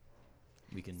 so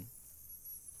we can.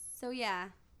 So yeah,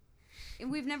 and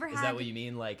we've never had. Is that what you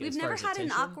mean? Like, We've as far never as had an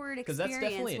attention? awkward 'Cause that's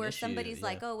experience definitely an where issue, somebody's yeah.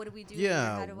 like, "Oh, what do we do?" here?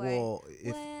 Yeah. How do Well,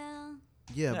 if well,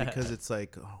 yeah, because it's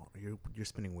like, oh, you're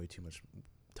spending way too much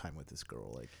time with this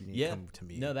girl. Like, you need Yeah. to come to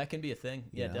me. No, that can be a thing.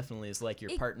 Yeah, know? definitely. It's like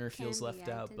your It partner can feels be, left yeah,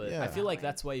 I out, didn't but think I of feel that like way.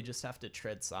 that's why you just have to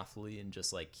tread softly and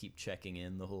just like keep checking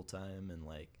in the whole time and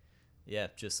like, yeah,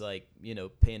 just like, you know,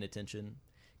 paying attention.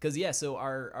 Because yeah, so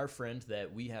our friend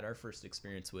that we had our first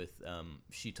experience with,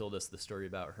 she told us the story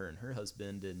about her and her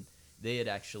husband, and they had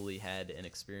actually had an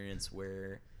experience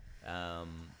where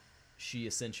she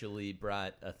essentially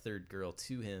brought a third girl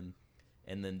to him,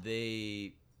 and then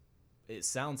it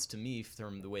sounds to me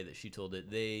from the way that she told it,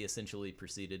 they essentially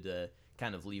proceeded to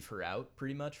kind of leave her out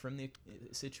pretty much from the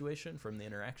situation, from the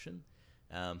interaction.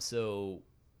 So,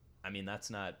 I mean, that's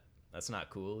not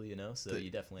cool, you know, so you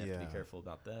definitely have to yeah. be careful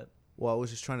about that. Well, I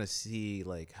was just trying to see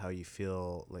like how you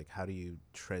feel, like how do you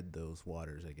tread those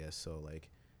waters, I guess. So like,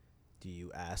 do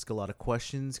you ask a lot of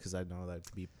questions? Because I know that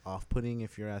could be off-putting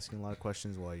if you're asking a lot of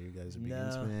questions while you guys are being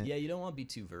intimate. Yeah, you don't want to be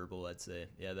too verbal, I'd say.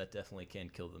 Yeah, that definitely can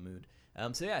kill the mood.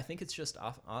 So yeah, I think it's just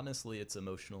honestly, it's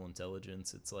emotional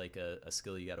intelligence. It's like a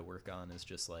skill you got to work on. Is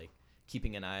just like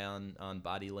keeping an eye on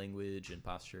body language and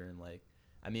posture, and like,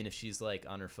 I mean, if she's like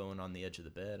on her phone on the edge of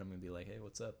the bed, I'm gonna be like, hey,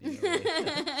 what's up? You know,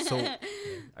 like, So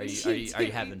are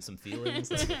you having some feelings?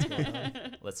 What's going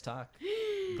on? Let's talk.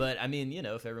 But I mean, you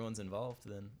know, if everyone's involved,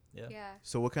 then yeah. Yeah.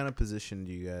 So what kind of position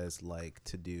do you guys like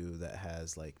to do that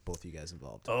has like both of you guys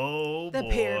involved? Oh, The boy.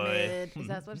 pyramid. Is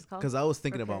that what it's called? Because I was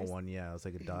thinking about Repairs? one, yeah, it's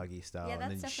like a doggy style, Yeah,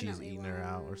 and that's then she's definitely eating her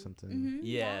out or one. something. Mhm.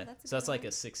 Yeah, that's a so that's good like one.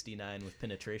 a 69 with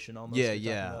penetration almost. Yeah,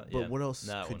 you're talking yeah. about? But what else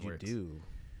That could one you works. do?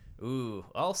 Ooh,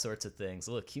 all sorts of things.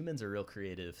 Look, humans are real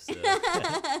creative. So,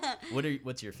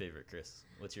 what's your favorite, Chris?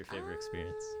 What's your favorite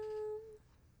experience?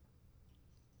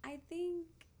 I think.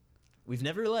 We've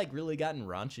never like really gotten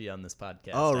raunchy on this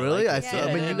podcast. Oh, really? like I this. felt.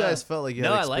 I mean, you guys felt like you had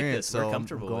No, I like experience, this. We're so I'm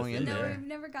comfortable going with in it. No, there. we've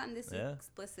never gotten this Yeah.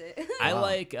 explicit. I Wow.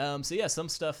 like so yeah, some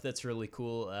stuff that's really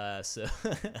cool. So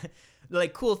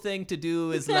like cool thing to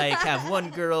do is like have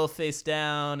one girl face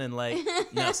down and like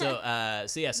no, so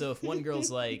yeah, so if one girl's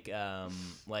like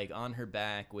on her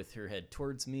back with her head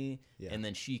towards me, Yeah. and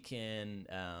then she can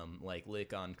like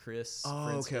lick on Chris, Oh, for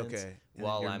okay, instance, okay. And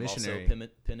while you're I'm missionary. also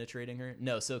penetrating her.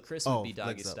 No, so Chris would Oh, be doggy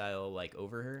legs up. style like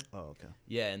over her. Oh, okay.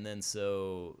 Yeah, and then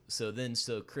so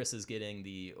Chris is getting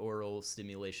the oral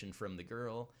stimulation from the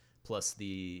girl plus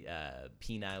the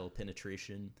penile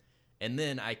penetration, and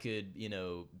then I could, you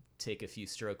know, take a few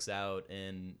strokes out,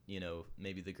 and you know,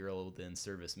 maybe the girl will then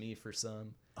service me for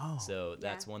some. Oh, So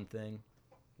that's Yeah. one thing.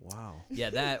 wow.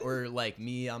 Yeah, that or like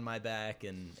me on my back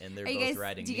and they're Are you both guys?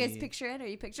 riding Do you me. guys picture it? Are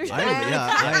you picturing? I it? am,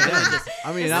 yeah, I am. Just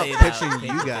I mean, not lay it out, picturing paint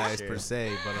you the guys picture. per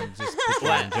se, but I'm just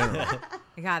picturing in general.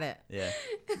 I got it. Yeah.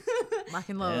 Lock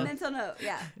and Yeah. load. Mental note.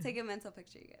 Yeah, take a mental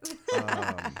picture, you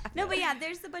guys. No, but yeah,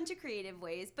 there's a bunch of creative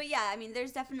ways. But yeah, I mean,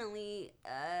 there's definitely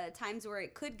times where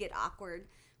it could get awkward.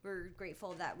 We're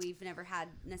grateful that we've never had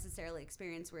necessarily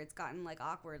experience where it's gotten like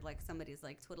awkward, like somebody's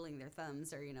like twiddling their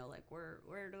thumbs, or you know, like where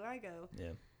do I go?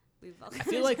 Yeah. We've all I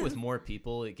feel like with more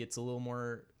people, it gets a little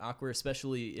more awkward,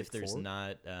 especially if Like there's four?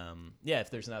 not, if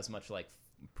there's not as much like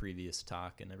previous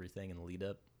talk and everything and lead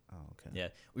up. Oh, okay. Yeah,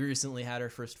 we recently had our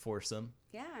first foursome,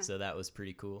 yeah, so that was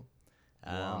pretty cool.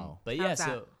 Wow. But yeah, How's that?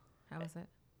 so How was it?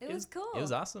 it was cool. It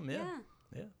was awesome. Yeah,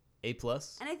 Yeah. A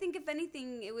plus. And I think if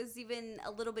anything, it was even a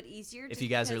little bit easier. If just you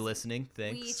guys are because listening,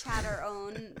 thanks. we each had our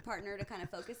own partner to kind of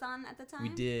focus on at the time. We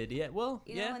did. Yeah. Well.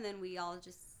 You know, yeah. and then we all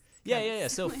just. Yeah.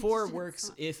 So four switched works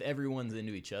on. if everyone's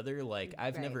into each other. Like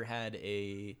I've Right. never had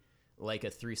a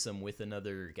threesome with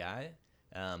another guy.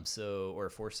 Or a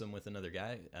foursome with another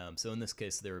guy. So in this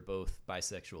case, they were both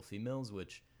bisexual females,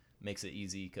 which makes it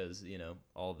easy because you know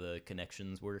all the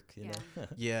connections work. You know.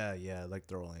 Yeah, like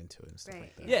they're all into it and stuff Right,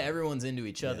 like that. Yeah, everyone's into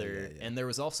each Yeah, other, yeah. and there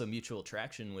was also mutual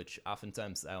attraction, which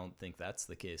oftentimes I don't think that's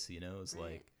the case. You know, it's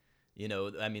Right. like, you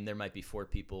know, I mean, there might be four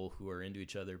people who are into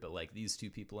each other, but like these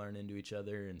two people aren't into each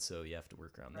other, and so you have to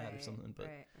work around that or something. But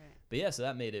right. but yeah, so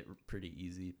that made it pretty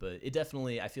easy. But it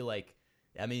definitely, I feel like,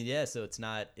 I mean, yeah, so it's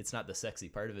not the sexy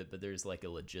part of it, but there's like a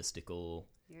logistical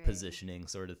You're right. positioning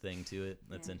sort of thing to it.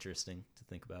 That's Yeah. interesting to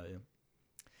think about. Yeah.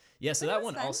 Yeah, so But it that was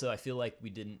one fun. also, I feel like we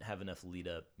didn't have enough lead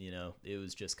up. You know, it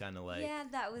was just kind of like, Yeah,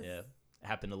 that was. yeah,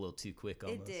 happened a little too quick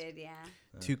almost. It did, yeah.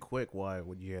 Too quick. Why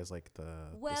would you guys like the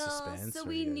Well, suspense? so or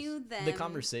we you guys- knew them. The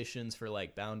conversations for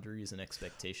like boundaries and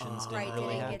expectations Oh, didn't Right,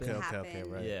 really didn't happen. get to Okay,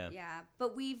 happen. right. Yeah. Yeah,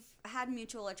 but we've had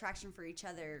mutual attraction for each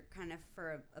other kind of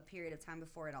for a period of time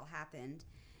before it all happened.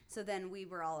 So then we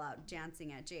were all out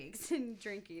dancing at Jake's and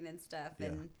drinking and stuff. Yeah.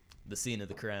 And The scene of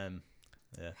the crime.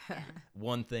 Yeah.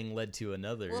 One thing led to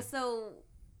another. well, so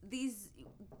these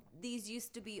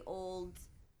used to be old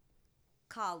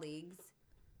colleagues.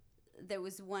 There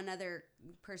was one other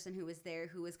person who was there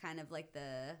who was kind of like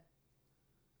the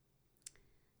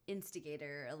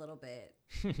instigator a little bit.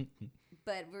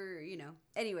 But we're, you know,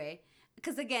 anyway,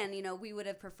 because again, you know, we would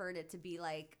have preferred it to be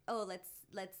like, oh, let's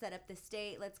set up this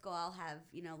date, let's go all have,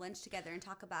 you know, lunch together and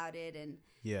talk about it and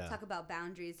Yeah. talk about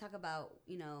boundaries, talk about,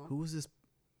 you know. Who was this?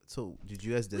 So did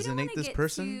you guys We don't designate wanna this get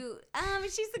person? too-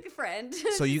 she's a good friend.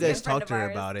 So you She's a guys good friend talked to of her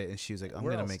ours. about it, and she was like, "I'm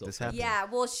We're gonna all make still this friends. happen."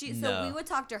 Yeah, well, so No. we would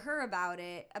talk to her about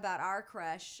it, about our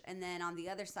crush, and then on the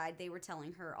other side, they were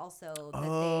telling her also that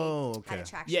Oh, they okay. had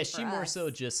attraction. Yeah, for she more us. so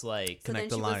just like So Connect then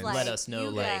the she was lines. like, let us know, "You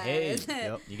like, hey, guys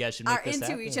Yep. you guys should make are this into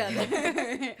happen. each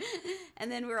other,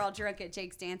 And then we're all drunk at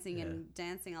Jake's dancing Yeah. and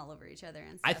dancing all over each other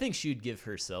and I stuff. think she'd give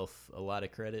herself a lot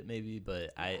of credit, maybe,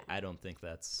 but I don't think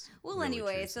that's. Well, really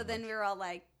anyway, true so then much. we were all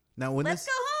like, Now when let's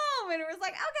this go home. And it was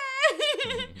like,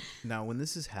 okay. now when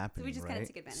this is happening, just right? kinda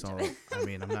took advantage so of it. I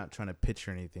mean, I'm not trying to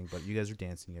picture anything, but you guys are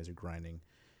dancing, you guys are grinding,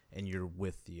 and you're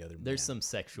with the other. There's man. some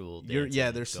sexual. You're- yeah,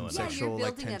 dancing there's some going Yeah, on. sexual, you're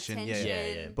like, building tension. up Yeah,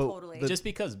 tension. yeah. But Totally. the- Just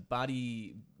because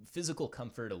physical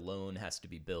comfort alone has to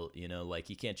be built, like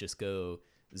you can't just go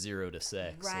 0 to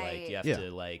sex. Like Right. you have Yeah.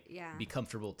 to Yeah. be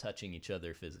comfortable touching each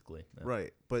other physically. Yeah.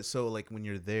 Right. But so like when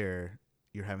you're there,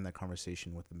 you're having that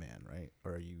conversation with the man, right?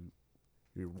 Or are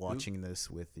you're watching this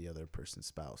with the other person's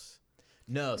spouse?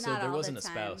 No, so Not there all the wasn't a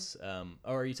time. spouse.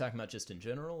 Are you talking about just in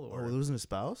general, or Oh, there wasn't a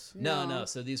spouse? no?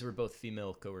 So these were both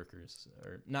female coworkers,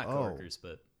 or not Oh. coworkers,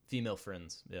 but female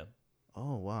friends. Yeah.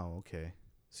 Oh wow, okay.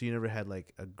 So you never had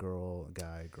like a girl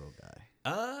guy.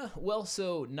 Well,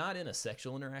 so not in a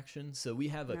sexual interaction. So we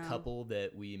have a No. couple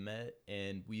that we met,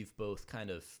 and we've both kind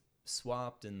of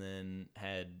swapped, and then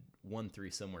had one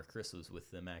threesome where Chris was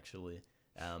with them actually.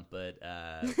 But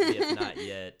we have not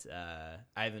yet. I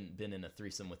haven't been in a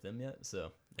threesome with them yet,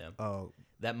 so yeah, Oh,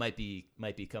 that might be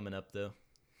coming up though.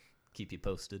 Keep you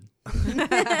posted.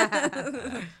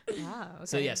 Wow. Okay.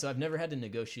 So yeah, so I've never had to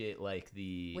negotiate like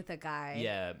the With a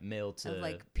guy. male to Of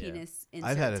like yeah. penis insert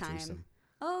I've had a time. threesome.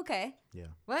 Oh, okay. Yeah.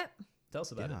 What? Tell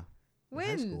us about Yeah. it. in high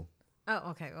When? school. Oh,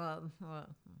 okay. Well,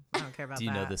 I don't care about Do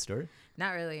you that. know this story?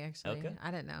 Not really, actually. Okay.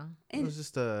 I didn't know. It was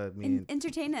just me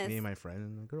Entertain us. and my friend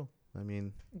and a girl. I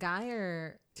mean, Guy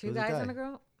or It two was a guys guy. and a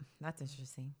girl? That's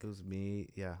interesting. it was me.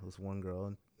 Yeah, it was one girl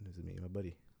and it was me and my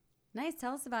buddy. Nice.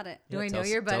 Tell us about it. Do I tell know us-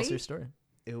 your Tell us buddy? your story.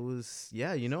 It was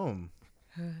you know him.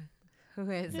 Who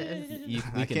is it? We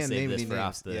I can can't save name this any for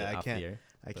names. off the Yeah, I off can't. the air.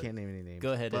 I But can't name any names.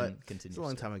 Go ahead but and continue. it's a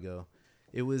long time ago.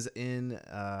 It was in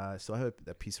so I have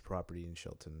a piece of property in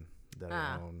Shelton that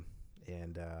I own,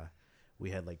 and we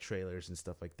had like trailers and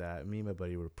stuff like that. Me and my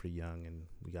buddy were pretty young, and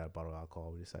we got a bottle of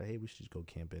alcohol. We decided, hey, we should just go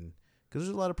camping because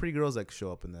there's a lot of pretty girls that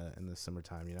show up in the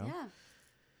summertime, you know. Yeah.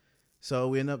 So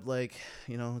we end up like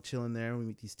chilling there. We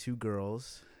meet these two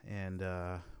girls, and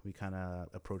we kind of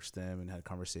approached them and had a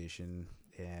conversation.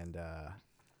 And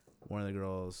one of the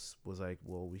girls was like,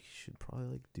 "Well, we should probably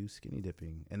like do skinny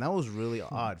dipping," and that was really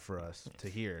odd for us to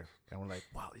hear. And we're like,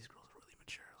 "Wow, these girls are really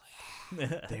mature.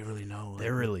 Like, they really know.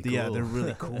 They're really Yeah, cool." they're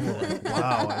really cool. Like,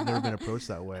 wow, I've never been approached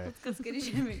that way." Go skinny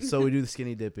dipping. So we do the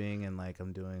skinny dipping, and like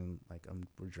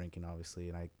we're drinking obviously,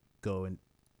 and I go and.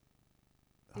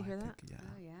 Do you hear I that? think, yeah.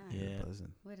 Oh yeah. I hear it Yeah.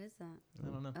 buzzing. What is that? I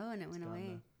don't know. Oh, and it went gone away.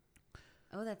 now.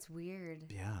 Oh, that's weird.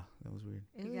 Yeah, that was weird.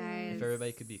 You Ooh. guys- If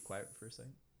everybody could be quiet for a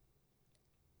second.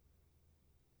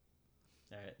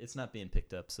 All right, it's not being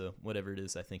picked up, so whatever it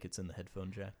is, I think it's in the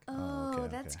headphone jack. Oh, okay,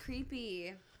 that's okay.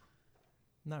 creepy.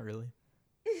 Not really.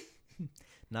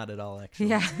 Not at all, actually.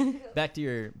 Yeah. Back to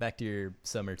your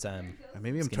summertime.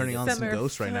 Maybe I'm Skinny turning on dip. some Summer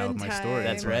ghosts right now with my fun story.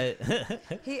 That's time.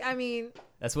 right. I mean,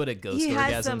 That's what a ghost he has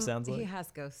orgasm some. sounds He like.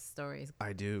 has ghost stories,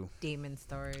 I do. demon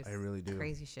stories. I really do.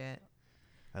 Crazy shit.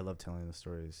 I love telling the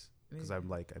stories because Me I'm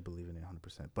like I believe in it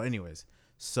 100%. But anyways,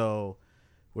 so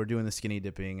we're doing the skinny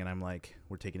dipping, and I'm like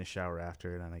we're taking a shower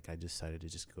after, and I decided to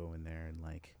just go in there and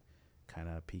like kind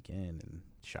of peek in and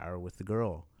shower with the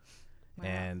girl, Wow.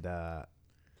 and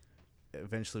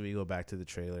eventually we go back to the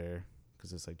trailer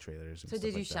because it's like trailers. And So stuff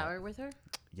did you like that. shower with her?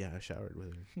 Yeah, I showered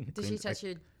with her. I Did cleaned- she I- touch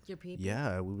your pee?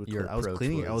 Yeah, we were. Your I was approach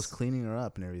cleaning. I was was- cleaning her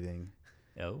up and everything.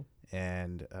 Oh,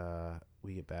 And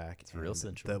we get back. It's real and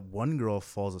sensual. The one girl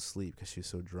falls asleep because she's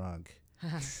so drunk,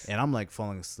 and I'm like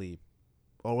falling asleep.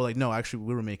 Or we're like, no, actually,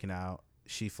 we were making out.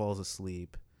 She falls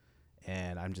asleep,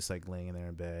 and I'm just like laying there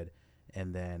in bed.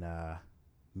 And then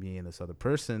me and this other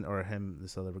person, or him,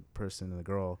 this other person and the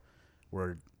girl,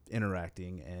 were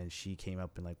interacting, and she came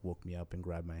up and like woke me up and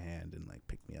grabbed my hand and like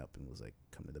picked me up and was like,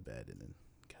 come to the bed, and then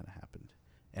kind of happened.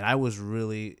 And it was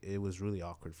really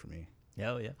awkward for me,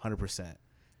 yeah, oh, yeah. 100%.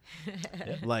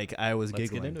 Yeah. Like I was Let's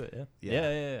giggling. get into it. Yeah.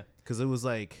 Yeah. Yeah. Because it was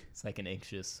like, It's like an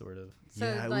anxious sort of So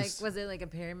yeah, it like, was, was it like a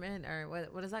pyramid or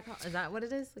what is that called? Is that what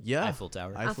it is? Like, yeah, Eiffel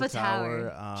Tower. Eiffel Eiffel Tower.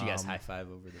 Tower. Did you guys high five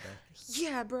over the back?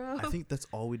 Yeah, bro. I think that's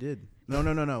all we did. No.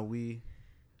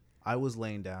 I was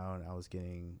laying down. I was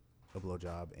getting a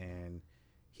blowjob, and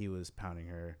he was pounding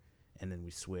her, and then we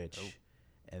switch,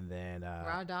 and then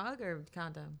Raw dog or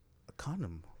condom? a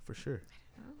condom for sure.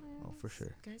 Oh, Oh, for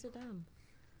sure. Guys are dumb.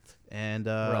 And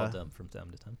We're all dumb from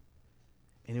time to time.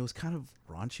 and it was kind of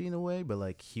raunchy in a way, but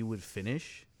like he would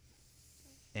finish,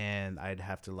 and I'd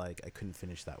have to like I couldn't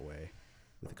finish that way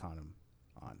with the condom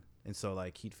on, and so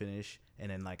like he'd finish,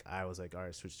 and then like I was like, all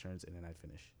right, switch turns, and then I'd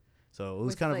finish. So it was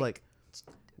With, kind of like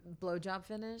blowjob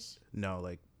finish. no,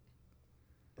 like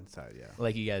inside. Yeah.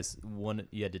 Like you guys,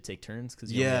 you had to take turns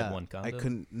because you only had one condom. I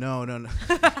couldn't. No.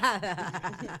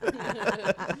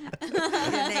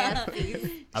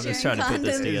 I'm just Sharing trying to put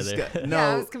this condoms. together. No. Yeah,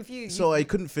 I was confused. So I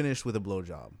couldn't finish with a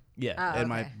blowjob, Yeah. Oh, and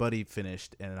my okay. buddy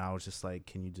finished, and I was just like,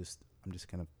 "Can you just?" I'm just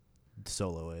gonna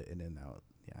solo it, and then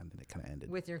and then it kind of ended.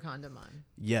 With your condom on.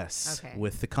 Yes. Okay.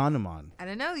 With the condom on, I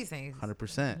didn't know these things.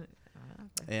 100%.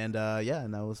 And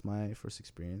and that was my first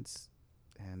experience,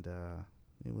 and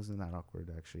it wasn't that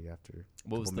awkward actually. After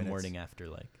What was the minutes. morning after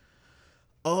like?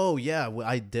 Oh yeah, well,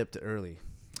 I dipped early.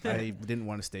 I didn't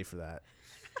want to stay for that.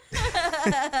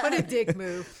 What a dick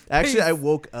move. Actually, I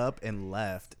woke up and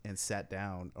left and sat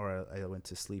down, or I went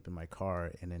to sleep in my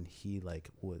car, and then he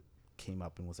came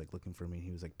up and was like looking for me. And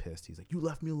he was like pissed. He's like, "You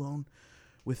left me alone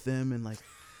with them, and like,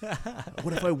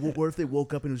 what if they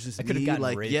woke up and it was just I could've me?" gotten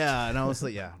Like, raped. yeah, and I was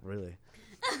like, "Yeah, really."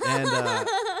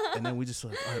 And then we just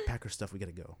like, all right, pack our stuff. We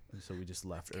gotta go. And so we just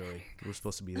left early. We were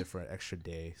supposed to be there for an extra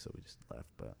day, so we just left.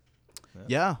 But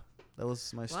yeah, that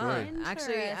was my story. Wow.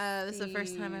 Actually, this is the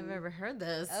first time I've ever heard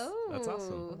this. Oh, That's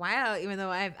awesome. Wow. Even though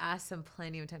I've asked him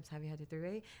plenty of times, have you had a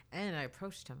three-way? And I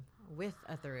approached him with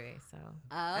a three-way. So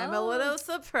I'm a little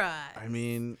surprised. I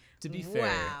mean, To be fair,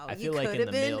 wow. I you feel like in could've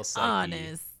the been male psyche,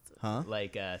 honest. huh?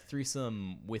 like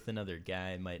threesome with another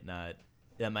guy might not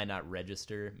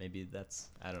register. Maybe that's,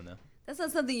 I don't know. That's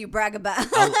not something you brag about.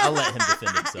 I'll let him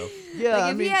defend himself. Yeah, like I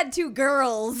if mean, he had two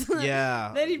girls,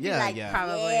 yeah, then he'd be yeah, like, yeah.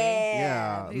 Probably.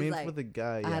 Yeah, I He's mean, like, for the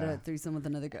guy, I had yeah. a threesome with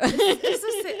another girl.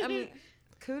 I mean,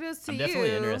 kudos to I'm you.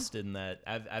 definitely interested in that.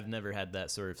 I've never had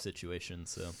that sort of situation,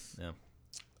 so yeah,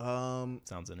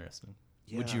 sounds interesting.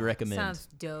 Would Yeah. you recommend? Sounds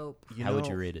dope. How would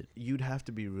you rate it? You'd have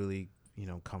to be really,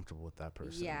 comfortable with that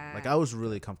person. Yeah. Like I was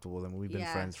really comfortable with him. We've been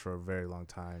Yeah. friends for a very long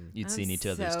time. You'd I'm seen each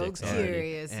other's so dicks already.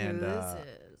 curious And, who uh, this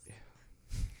is.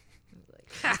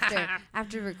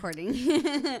 after recording.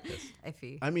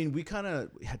 Iffy. I mean, we kind of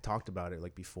had talked about it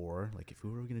like before. Like if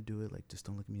we were gonna do it, like just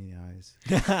don't look me in the eyes.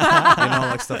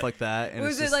 Like stuff like that. And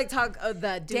Was it's it just, like talk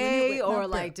that Doing it day with my or bro.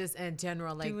 like just in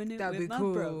general? Like Doing it that'd with be my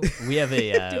cool. bro. We have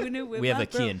a Doing it with we have my a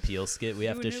Key bro. and Peele skit we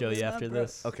have to Doing it show with you my after bro.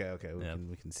 this. okay, Yeah.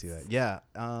 we can see that. Yeah,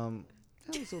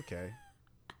 that was okay.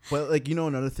 But like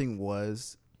another thing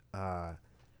was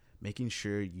making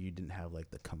sure you didn't have like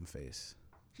the cum face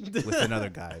with another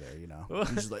guy there. You're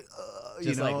just like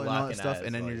Just, like, and all that locking stuff, eyes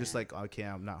and then while you're you- just like, okay,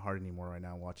 I'm not hard anymore right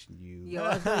now watching you. You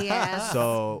ugly ass.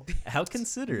 So How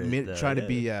considerate. though, try to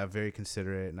yeah. be very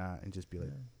considerate, and just be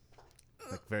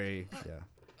like very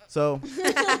So You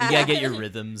gotta get your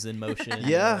rhythms in motion.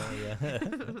 Yeah.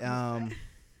 Yeah.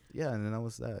 yeah, and then that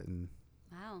was that. And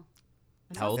Wow.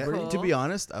 How old were you? to be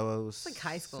honest, I was like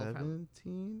high school, probably.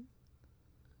 17.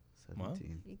 Wow.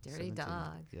 17. You dirty 17,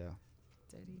 dog. Yeah.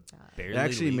 Dirty dog. Barely It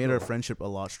actually made our legal. friendship a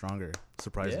lot stronger,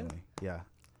 surprisingly. Yeah.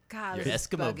 God, Your this is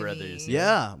Eskimo bugging brothers. me.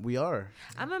 Yeah, we are.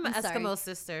 I'm an I'm sorry. Eskimo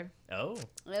sister Oh,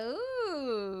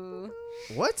 Ooh.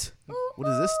 What? What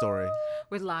is this story?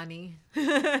 with Lonnie.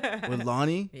 With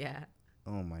Lonnie? Yeah,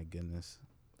 Oh my goodness.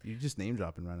 You're just name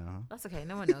dropping right now, that's okay.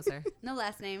 No one knows her. No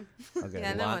last name. huh? Okay.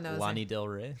 Yeah, no one knows her. Lani Del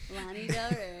Rey. Lani Del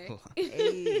Rey.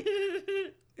 Hey.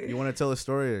 You want to tell a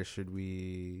story, or should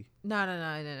we?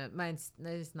 No. Mine's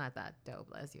it's not that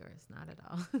dope as yours. Not at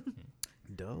all.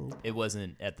 Dope. It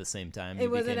wasn't at the same time. It you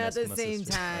wasn't became at the Eskimo same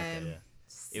sisters? time. Okay,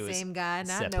 It was Same guy, not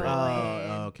separate.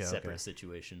 knowing. Oh, okay. Separate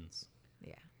situations.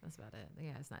 Yeah, that's about it.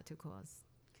 Yeah, it's not too cool. It's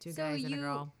two So guys and a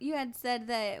girl. you had said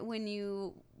that when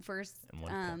you first And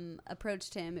one cup.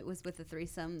 approached him, it was with a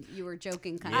threesome. You were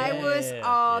joking, kind I of. was Yeah,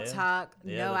 all yeah. talk,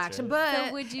 Yeah, no that's action. right. But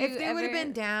So would you if they would have ever-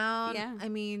 been down, Yeah. I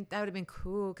mean, that would have been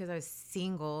cool because I was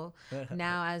single.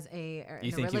 Now as a in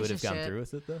You a think you would have gone relationship, through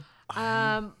with it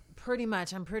though? Pretty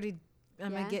much. I'm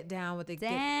Yeah? gonna get down with it.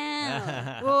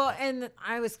 Damn. Well, and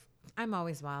I'm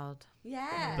always wild.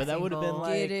 Yeah. But that would have been Single.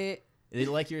 like, it.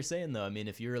 like you were saying though. I mean,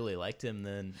 if you really liked him,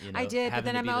 then I did, but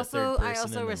having then to be the third I person also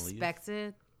and then leave.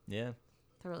 respected Yeah.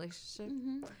 the relationship,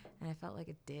 Mm-hmm. and I felt like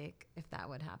a dick if that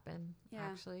would happen. Yeah.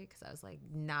 Actually, because I was like,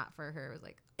 not for her. It was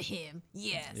like him.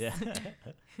 Yes. Yeah.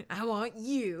 I want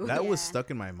you. That was Yeah.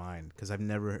 stuck in my mind because I've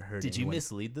never heard. Did you anyone-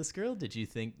 mislead this girl? Did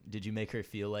you make her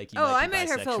feel like you? Oh, might I be made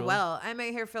her feel bisexual? well. I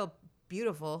made her feel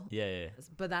beautiful. Yeah.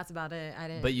 But that's about it. I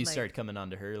didn't. But you like, started coming on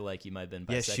to her like you might have been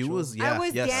bisexual. Yeah, she was. Yeah, I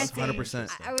was yes, dancing. 100%.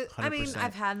 I mean, 100%.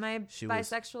 I've had my She was-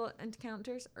 bisexual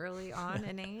encounters early on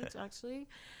in age, actually.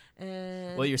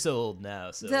 And Well, you're so old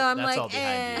now, so, So I'm that's like, all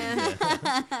behind you.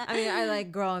 Yeah. I mean, I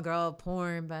like girl on girl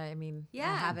porn, but I mean,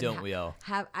 Yeah. I haven't Don't we all?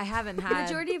 I haven't The had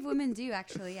majority of women do,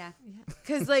 actually, yeah.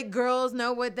 because like girls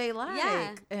know what they like,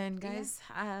 Yeah. and guys,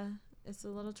 it's a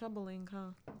little troubling, huh?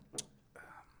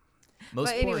 Most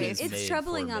But porn anyways, is It's made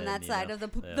troubling for on men, that you side know? of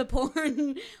Yeah. the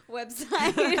porn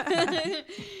website.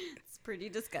 It's pretty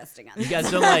disgusting on You that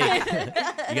guys don't side.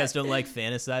 like you guys don't like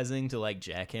fantasizing to like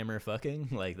jackhammer fucking?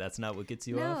 Like that's not what gets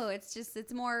you off? No, it's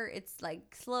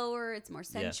like slower, it's more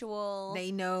sensual.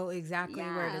 They know exactly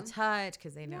where Yeah. to touch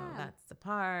because they know Yeah. that's the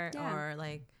part, Yeah. or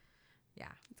like,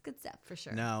 yeah, It's good stuff. for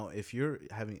sure. Now, if you're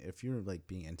like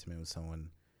being intimate with someone,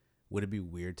 would it be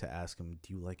weird to ask them,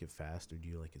 do you like it fast or do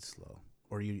you like it slow?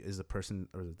 Or is the person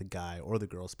or the guy or the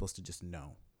girl supposed to just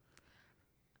know?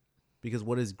 Because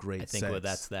what is great I think sex? what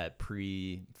that's that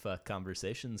pre-fuck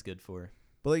conversation's good for.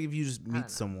 But like if you just don't know. meet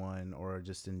someone or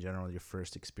just in general your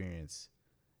first experience,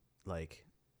 like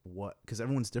what? Because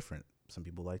everyone's different. Some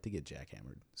people like to get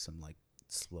jackhammered. Some like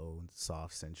slow,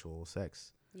 soft, sensual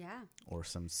sex, Yeah. or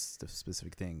some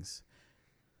specific things.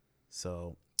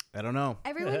 So I don't know.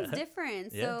 Everyone's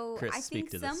different, Yeah. so Chris, I speak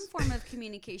think to some this. form of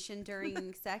communication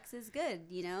during sex is good,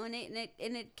 you know, and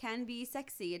it can be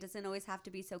sexy. It doesn't always have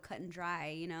to be so cut and dry,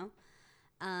 you know.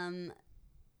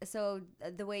 So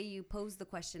the way you pose the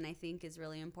question, I think, is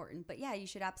really important. But yeah, you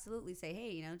should absolutely say,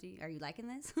 hey, you know, are you liking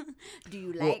this? Do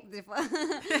you like do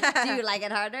you like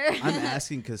it harder? I'm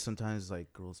asking because sometimes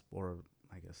like girls, or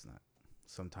I guess not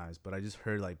sometimes, but I just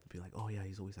heard like be like, oh yeah,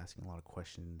 he's always asking a lot of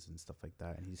questions and stuff like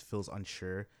that, and he just feels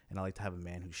unsure. And I like to have a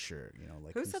man who's sure, you know,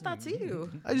 like Who said that to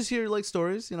you? I just hear like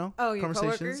stories, you know, Oh, your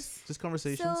conversations, coworkers? just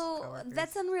conversations. So Coworkers.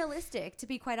 that's unrealistic, to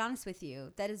be quite honest with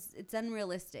you. It's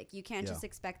unrealistic. You can't Yeah. just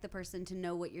expect the person to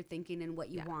know what you're thinking and what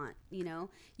you Yeah. want, you know?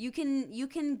 You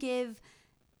can give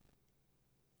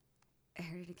I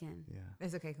heard it again. Yeah.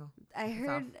 It's okay, cool. I It's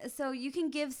heard so you can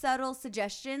give subtle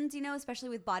suggestions, you know, especially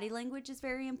with body language is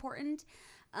very important.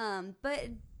 But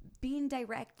being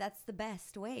direct, that's the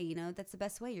best way, you know, that's the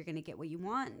best way. You're going to get what you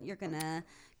want. You're going to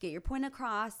get your point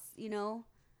across, you know.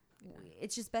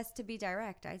 It's just best to be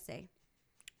direct, I say.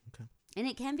 Okay. And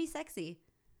it can be sexy.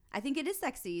 I think it is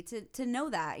sexy to know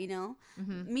that, you know.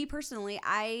 Me personally,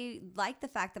 I like the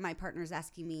fact that my partner's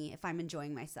asking me if I'm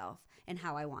enjoying myself and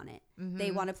how I want it.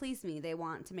 They want to please me. They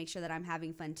want to make sure that I'm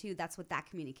having fun too. That's what that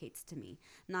communicates to me.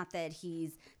 Not that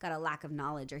he's got a lack of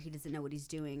knowledge or he doesn't know what he's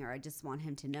doing or I just want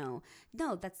him to know.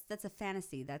 No, that's a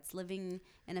fantasy. That's living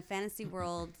in a fantasy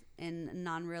world, in a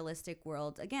non-realistic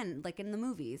world. Again, like in the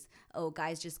movies. Oh,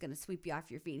 guy's just going to sweep you off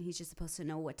your feet and he's just supposed to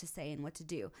know what to say and what to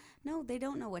do. No, they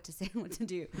don't know what to say and what to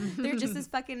do. They're just as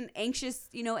fucking anxious,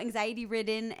 you know, anxiety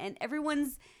ridden, and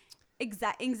everyone's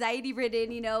anxiety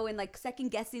ridden, you know, and like second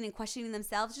guessing and questioning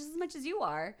themselves just as much as you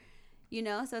are, you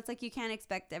know. So it's like you can't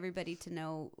expect everybody to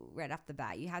know right off the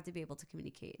bat. You have to be able to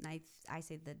communicate, and I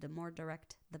say that the more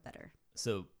direct, the better.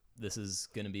 So this is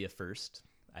going to be a first.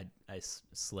 I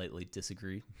slightly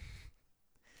disagree.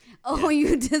 Oh,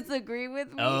 you disagree with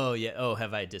me Oh yeah. Oh,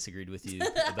 have I disagreed with you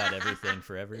about everything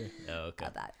forever? Oh, okay.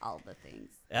 about all the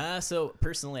things? So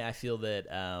personally, I feel that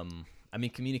I mean,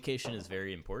 communication is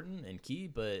very important and key,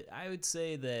 but I would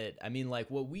say that I mean, like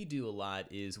what we do a lot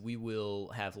is we will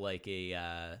have like a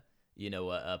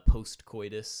a post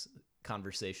coitus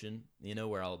conversation, you know,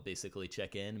 where I'll basically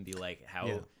check in and be like,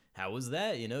 how was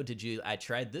that? You know, I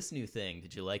tried this new thing.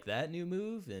 Did you like that new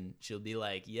move? And she'll be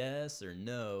like, yes or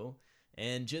no.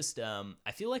 And just,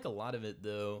 I feel like a lot of it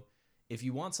though, if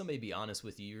you want somebody to be honest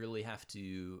with you, you really have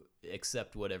to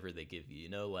accept whatever they give you, you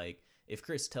know, like if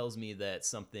Chris tells me that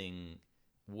something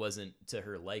wasn't to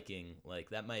her liking, like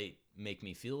that might make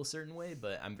me feel a certain way,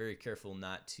 but I'm very careful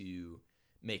not to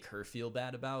make her feel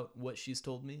bad about what she's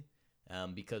told me,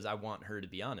 because I want her to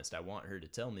be honest. I want her to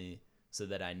tell me so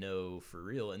that I know for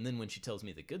real. And then when she tells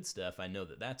me the good stuff, I know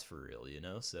that that's for real, you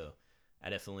know? So I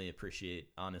definitely appreciate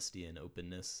honesty and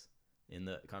openness in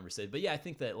the conversation. But yeah, I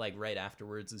think that like right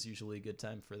afterwards is usually a good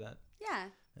time for that. Yeah.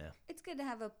 Yeah. It's good to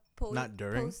have a Not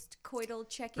during? post-coital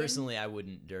check-in. Personally, I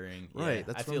wouldn't during. Right, Yeah,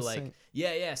 that's I what feel I'm like saying.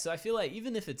 yeah. So I feel like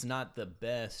even if it's not the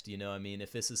best, you know, I mean,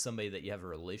 if this is somebody that you have a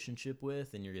relationship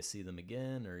with and you're gonna see them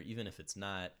again, or even if it's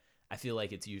not, I feel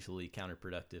like it's usually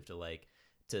counterproductive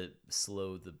to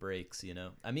slow the brakes, you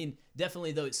know. I mean,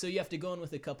 definitely though. So you have to go in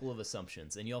with a couple of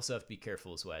assumptions, and you also have to be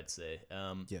careful, is what I'd say.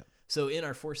 Yeah. So in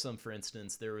our foursome, for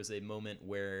instance, there was a moment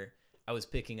where I was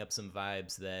picking up some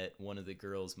vibes that one of the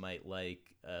girls might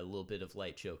like a little bit of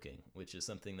light choking, which is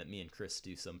something that me and Chris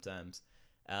do sometimes.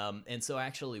 And so I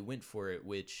actually went for it,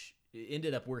 which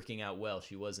ended up working out well.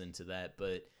 She was into that,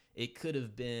 but it could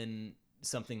have been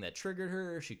something that triggered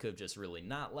her. She could have just really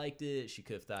not liked it. She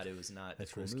could have thought it was not That's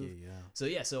a cool risky, move.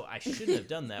 yeah. So I shouldn't have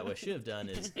done that. What I should have done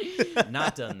is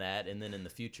not done that, and then in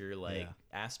the future, like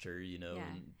asked her, you know, Yeah.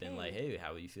 and been like, "Hey,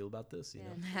 how do you feel about this?" You know.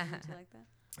 Don't you like that?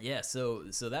 Yeah, so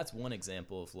that's one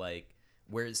example of like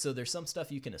where so there's some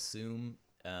stuff you can assume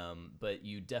but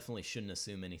you definitely shouldn't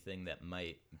assume anything that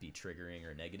might be triggering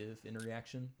or negative in a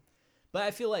reaction. But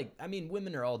I feel like, I mean,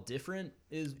 women are all different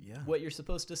is what you're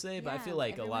supposed to say, but I Yeah, feel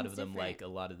like a lot of everyone's them different. like a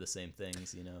lot of the same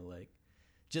things, you know, like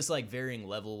just like varying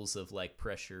levels of like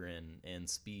pressure and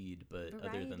speed. But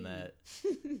other than that,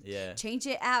 yeah. Change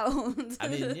it out. I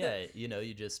mean, yeah, you know,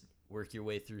 you just work your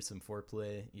way through some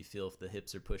foreplay. You feel if the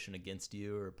hips are pushing against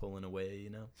you or pulling away, you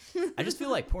know. I just feel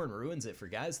like porn ruins it for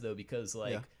guys though, because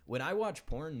like when I watch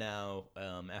porn now,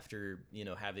 after, you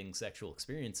know, having sexual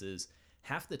experiences,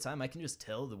 half the time I can just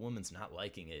tell the woman's not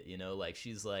liking it, you know, like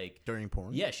she's like During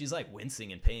porn? yeah, she's like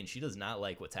wincing in pain. She does not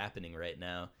like what's happening right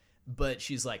now, but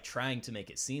she's like trying to make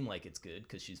it seem like it's good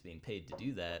because she's being paid to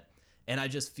do that. And I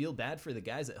just feel bad for the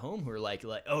guys at home who are like,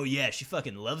 oh yeah, she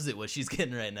fucking loves it what she's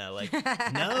getting right now. Like,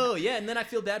 no, yeah. And then I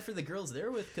feel bad for the girls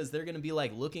they're with because they're gonna be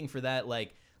like looking for that,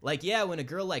 like yeah, when a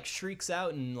girl like shrieks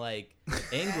out in like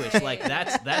anguish, like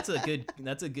that's a good.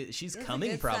 She's That's a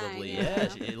coming good probably. sign,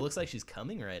 yeah. It looks like she's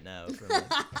coming right now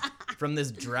from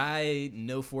this dry,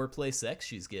 no foreplay sex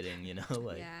she's getting. You know,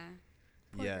 like yeah.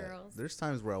 Poor girls. There's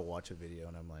times where I'll watch a video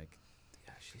and I'm like,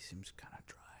 yeah, she seems kind of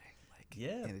dry. Like,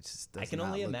 Yeah. and it just I does can not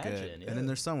only look good. imagine, yeah. And then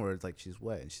there's some where it's like she's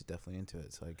wet and she's definitely into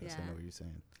it. So I guess I Yeah. know what you're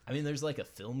saying. I mean, there's like a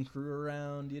film crew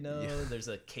around, you know. Yeah. There's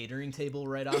a catering table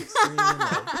right off screen.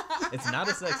 Like, it's not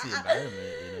a sexy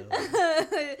environment, you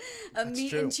know. A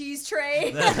meat true. and cheese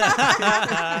tray.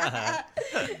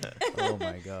 Oh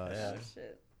my gosh. Yeah.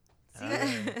 Shit. Uh,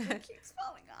 It keeps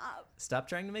falling off. Stop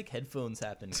trying to make headphones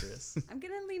happen, Chris. I'm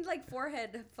gonna lean like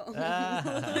forehead phone.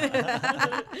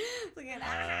 Ah. Look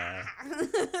at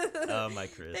Oh, my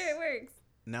Chris. There it works.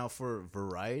 Now for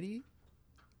variety,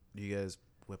 do you guys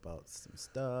whip out some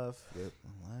stuff? Whip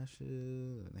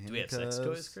lashes and Do we have sex toys,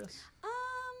 handcuffs? Chris?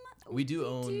 We do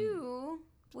own do.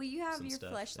 Well, you have Some your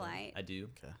stuff, fleshlight. I do.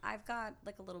 Okay. I've got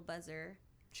like a little buzzer.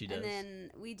 She does. And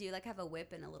then we do like have a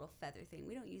whip and a little feather thing.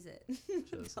 We don't use it.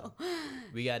 does. No.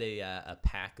 We got a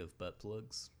pack of butt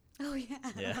plugs. Oh yeah.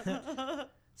 Yeah.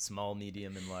 Small,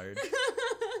 medium, and large.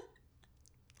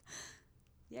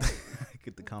 Yeah.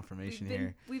 Get the confirmation We've been,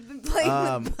 here. we've been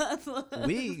playing with buffalo.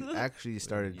 We actually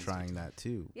started used trying that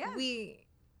too. Yeah. We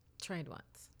tried once.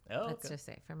 Oh, Let's okay. just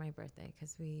say for my birthday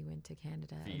because we went to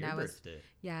Canada For and your I was birthday.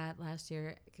 last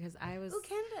year because I was Oh,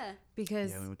 Canada.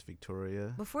 because Yeah, we went to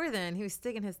Victoria. before then he was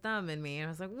sticking his thumb in me and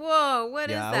I was like, whoa, what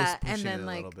is I was that? pushing And then it a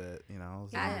like little bit, you know, I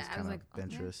was, Yeah, I was I kind was of like, okay.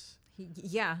 adventurous.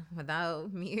 yeah,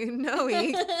 without me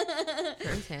knowing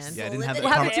firsthand. Yeah, I didn't Slip have it that. in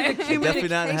What happened to the I definitely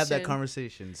not had that communication?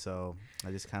 conversation, so I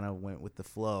just kind of went with the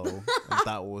flow and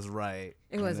thought what was right.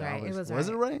 It And was then I right. It was Was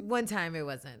it right? One time it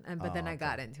wasn't, but then Oh, I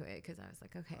got okay. into it because I was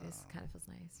like, okay, this kind of feels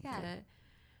nice. Yeah. But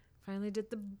finally did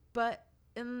the butt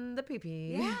in the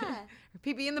pee-pee. Yeah. or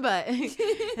pee-pee in the butt.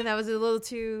 And that was a little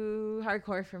too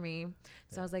hardcore for me.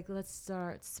 So I was like, let's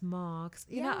start small. 'Cause,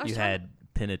 you know, I was trying-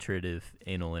 penetrative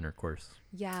anal intercourse.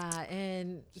 Yeah,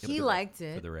 and Yeah, he but liked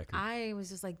it. for the record. I was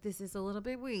just like, this is a little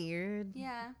bit weird.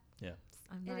 Yeah.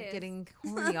 I'm It not is. getting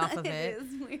horny off of it. It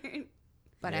is weird.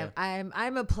 But Yeah.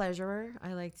 I'm a pleasurer.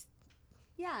 I like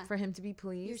Yeah. for him to be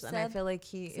pleased, You're and I feel like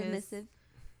he Submissive. is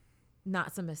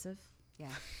not submissive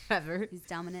Yeah. ever. He's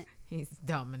dominant. He's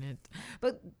dominant.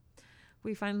 But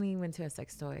we finally went to a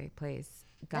sex toy place.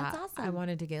 That's I awesome.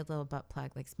 wanted to get a little butt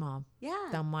plug, like small,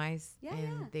 Yeah. thumb wise, Yeah,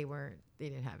 and yeah. they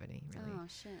didn't have any really. Oh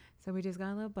shit. So we just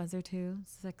got a little buzzer too,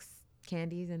 sex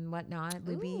candies and whatnot,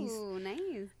 boobies, Ooh,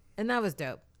 nice. and that was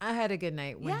dope. I had a good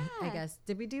night. When I Yeah. guess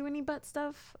did we do any butt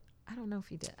stuff? I don't know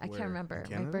if you did. I Where? can't In remember. My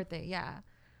Canada? birthday, yeah.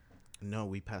 No,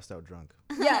 we passed out drunk.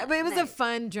 Yeah, but it was a Nice.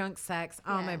 fun drunk sex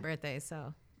on my Yeah. birthday,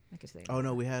 so I could say. Oh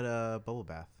no, we had a bubble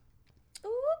bath, Ooh,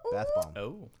 ooh. bath bomb,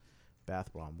 Oh.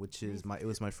 bath bomb, which is it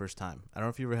was my first time. I don't know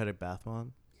if you ever had a bath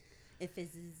bomb. If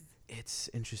it's is It's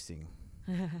interesting.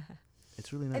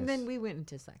 It's really nice. And then we went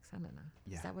into sex. I don't know.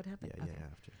 Yeah. Is that what happened? Yeah, yeah,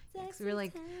 after. So we were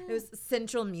like, it was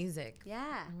central music.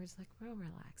 Yeah. And we're just like, we're all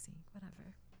relaxing,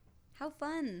 whatever. How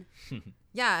fun.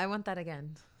 Yeah, I want that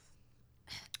again.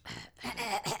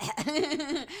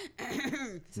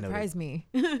 Surprise me.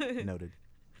 Noted.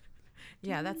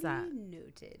 Yeah, that's that.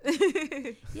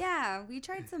 Noted. Yeah, we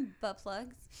tried some butt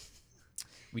plugs.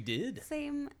 We did.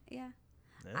 Same. Yeah.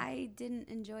 Yeah. I didn't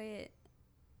enjoy it.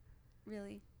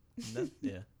 Really. No,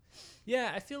 yeah.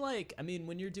 Yeah, I feel like, I mean,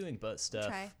 when you're doing butt stuff,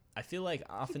 Try. I feel like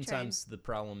oftentimes the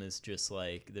problem is just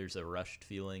like there's a rushed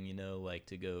feeling, you know, like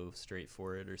to go straight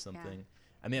for it or something.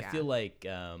 I mean, I Yeah. feel like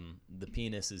the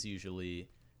penis is usually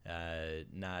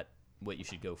not what you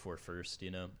should go for first,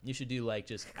 you know? You should do like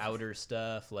just outer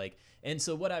stuff. Like, and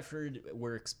so what I've heard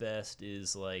works best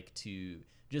is like to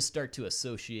just start to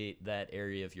associate that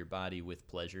area of your body with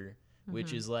pleasure.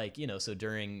 which is like, so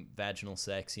during vaginal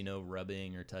sex,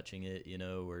 rubbing or touching it,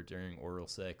 or during oral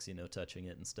sex, touching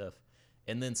it and stuff.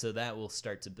 And then so that will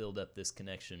start to build up this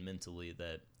connection mentally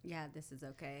that, Yeah, this is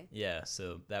okay. yeah,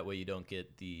 so that way you don't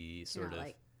get the sort Not of,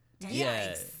 like,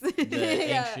 yeah, "Yikes."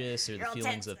 the anxious or the You're all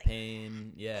feelings tense, of like,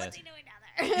 pain. Yeah. What's he doing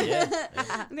down there?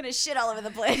 Yeah. I'm gonna shit all over the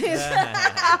place. Yeah.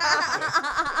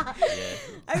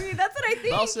 I mean, that's what I think.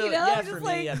 But also, I'm for just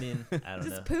me, like, I mean, I don't know.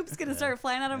 just poop's gonna start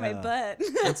flying out of my Yeah. butt.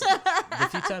 The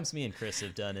few times me and Chris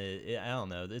have done it, I don't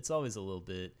know. It's always a little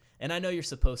bit. And I know you're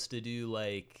supposed to do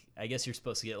like, I guess you're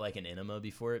supposed to get like an enema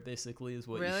before it. Basically, is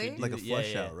what you Really? should do. Like a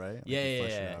flush yeah. out, right? Like Yeah, a yeah,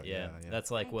 flush yeah, out. yeah. Yeah.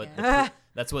 That's like what guess.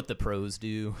 that's what the pros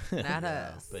do. Not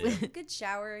us. But yeah. Good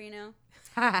shower, you know.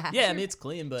 Yeah, I mean it's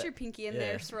clean, Put but your pinky in yeah.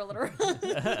 there, swirl it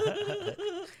around.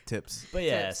 Tips. but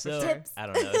yeah. Tips for So sure. I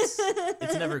don't know.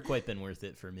 It's never quite been worth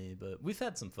it for me, but we've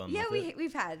had some fun. Yeah, with it.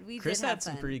 we Chris did have had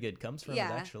some fun. pretty good comes from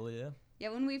Yeah. it actually. Yeah. Yeah,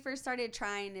 when we first started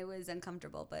trying, it was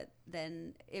uncomfortable, but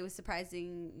then it was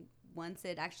surprising once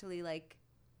it actually like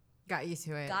Got used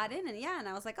to it. got in, and and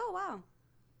I was like, oh wow,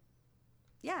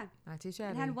 yeah, Not too and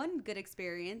shabby. had one good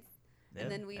experience. Yeah,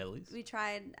 And then we at least.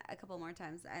 tried a couple more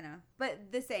times. I know,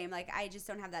 but the same. Like I just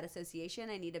don't have that association.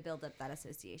 I need to build up that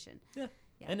association. Yeah.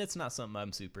 Yeah. And it's not something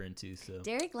I'm super into. So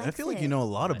Derek likes I feel like it. you know a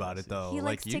lot I about know, it though. He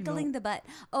like likes you tickling know, the butt.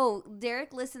 Oh,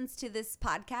 Derek listens to this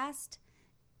podcast,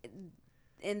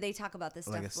 and they talk about this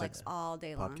Like a stuff like sex all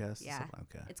day long. podcast. Yeah,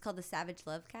 Okay. it's called the Savage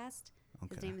Love Cast.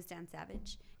 His Okay. name is Dan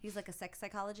Savage. He's like a sex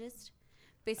psychologist.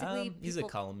 Basically, he's a people-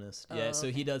 columnist. Oh, Yeah, so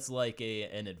he okay. does like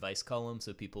an advice column.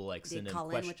 So people like They send in call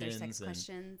in with their questions, sex and,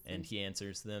 questions, and he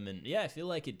answers them. And yeah, I feel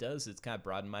like it does. It's kind of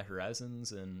broadened my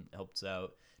horizons and helps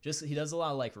out. Just he does a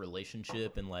lot of like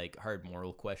relationship and like hard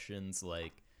moral questions,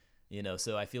 like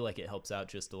So I feel like it helps out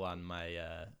just a lot in my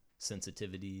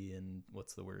sensitivity and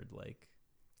what's the word like?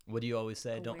 What do you always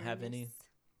say? I don't have any.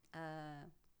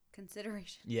 awareness,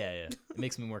 consideration. Yeah, yeah. It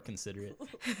makes me more considerate.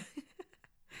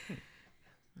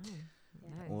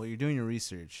 Nice. Well, you're doing your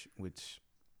research, which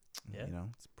Yeah.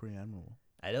 it's pretty admirable.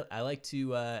 I like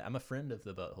to. I'm a friend of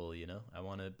the butthole. I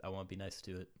want to be nice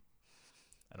to it.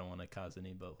 I don't want to cause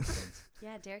any butthole pains.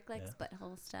 Yeah, Derek likes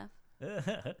butthole stuff.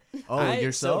 Oh, So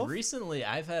yourself? recently,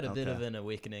 I've had a bit Okay. of an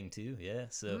awakening too. Yeah,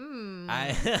 so I'm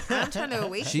I'm trying to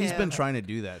awaken She's been him. trying to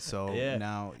do that, so Yeah.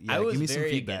 now I was give me some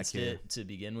very feedback against here. it to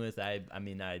begin with. I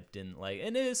mean, I didn't like,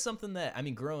 and it is something that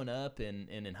growing up and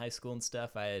in high school and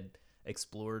stuff, I had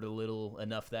explored a little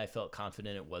enough that I felt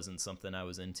confident it wasn't something I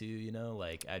was into.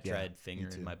 Like I Yeah, tried me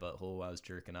fingering too. my butthole while I was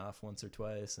jerking off once or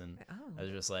twice, and Oh. I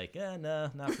was just like, yeah, no,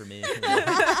 not for me.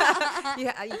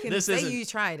 Yeah, you can This say isn't- you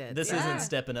tried it. This Yeah. isn't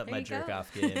stepping up There my you go. jerk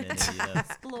off game. And,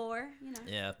 Explore,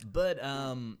 Yeah, but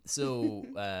so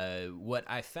what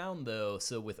I found though,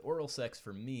 so with oral sex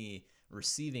for me,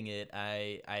 receiving it,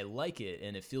 I like it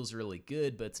and it feels really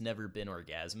good, but it's never been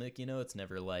orgasmic. It's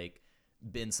never like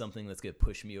been something that's gonna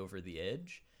push me over the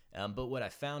edge. But what I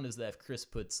found is that if Chris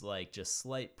puts like just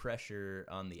slight pressure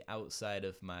on the outside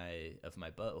of my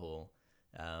butthole,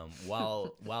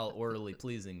 while orally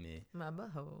pleasing me, My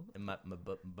butthole. my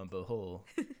butthole.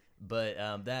 But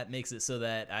that makes it so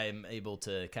that I'm able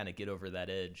to kind of get over that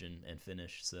edge and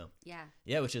finish. So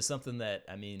yeah, which is something that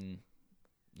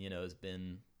has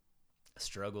been a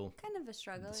struggle. kind of a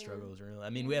struggle. The yeah. struggle is real. I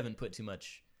mean, we haven't put too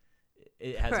much.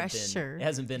 It hasn't Pressure. been. It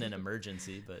hasn't been an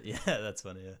emergency, but yeah, that's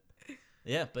funny.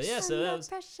 Yeah, but yeah. So that was.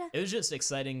 pressure. It was just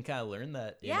exciting, kind of learn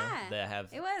that. You know, Yeah, that I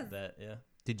have. it was. that. Yeah.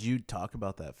 Did you talk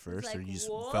about that first, or like, you just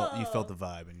whoa. felt the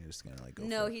vibe and you're just gonna like go?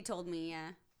 No, for it? he told me. Yeah,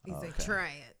 He's like, Okay. try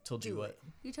it. Told you Do what? it.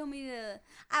 he told me to.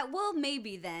 Well,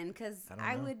 maybe then, because I don't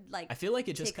I know. would like. I feel like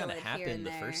it just tickle kind of it here happened and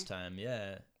the there. first time.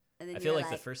 Yeah. And then I feel you're like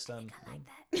the first I time. think I like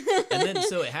that. And then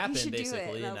so it You happened should do it.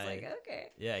 basically, And and I was I. like, okay.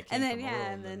 Yeah, it came And then from oral,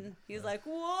 and then he was yeah. like,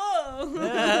 whoa.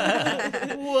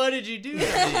 What did you do to me?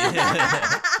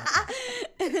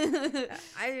 I And then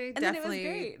it was definitely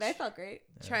great. I felt great.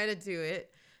 try to do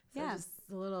it. So Yeah. just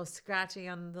a little scratchy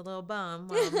on the little bum.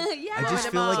 Yeah. I just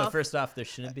him feel like So off. first off, there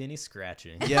shouldn't be any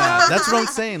scratching. Yeah, that's what I'm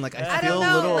saying. Like I I feel don't a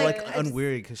know, little like, like I just-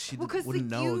 unweary because she Well, 'cause,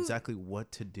 wouldn't like, know you- exactly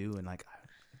what to do, and like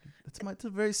it's a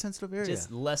very sensitive area.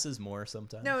 Just less is more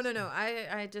sometimes. No.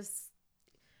 I just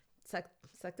suck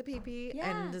the pee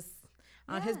Yeah. and just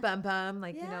on his Yeah. bum,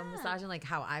 like Yeah. massaging like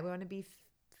how I want to be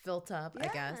filled up. I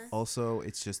guess. Yeah. Also,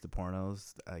 it's just the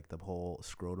pornos, like the whole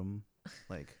scrotum.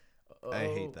 Like I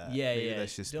hate that. Yeah, Maybe yeah.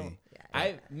 that's just Don't-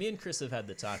 me. Me and Chris have had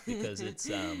the talk because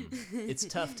it's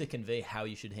tough to convey how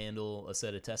you should handle a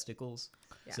set of testicles.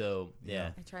 Yeah. So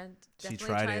yeah. I tried. She definitely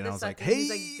tried it, and the I was like, sucking.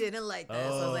 He's "Hey!" like, didn't like that.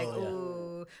 So I was like, Oh, yeah.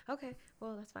 ooh. Ooh, okay.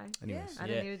 Well, that's fine. Anyways. I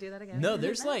didn't need to do that again. No,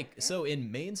 there's like, so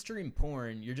in mainstream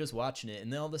porn, you're just watching it,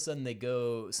 and then all of a sudden they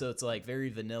go, so it's like very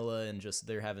vanilla and just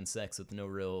they're having sex with no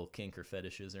real kink or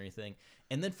fetishes or anything.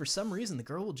 And then for some reason, the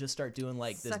girl will just start doing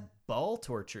like this ball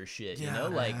torture shit, you know,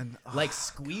 like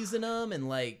squeezing them and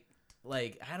like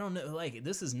I don't know, like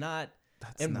this is not.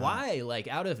 Why? Like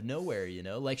out of nowhere, you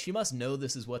know, like she must know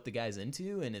this is what the guy's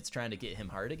into and it's trying to get him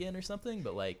hard again or something.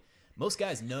 But like most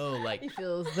guys know, like He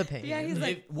feels the pain. Yeah, he's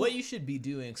like, what you should be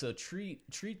doing. So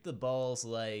treat the balls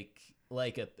like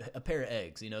a pair of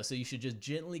eggs, you know. So you should just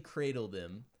gently cradle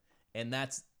them, and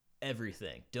that's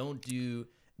everything. Don't do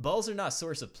balls are not a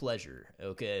source of pleasure.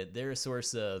 Okay, they're a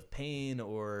source of pain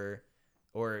or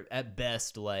at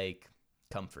best like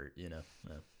comfort. You know.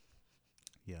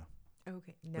 Yeah.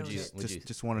 Okay. No.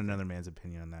 Just want another man's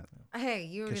opinion on that. Hey,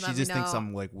 you already Because let she just me know. thinks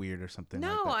I'm like weird or something.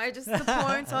 No, like I just the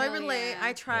porn, so I Oh, relate. yeah.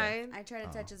 I tried. I try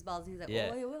to touch his balls, and he's like, Yeah.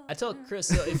 "Oh, you will." I told Chris,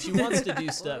 so if she wants to do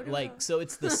stuff do like, so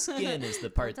it's the skin is the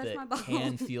part touch my that balls.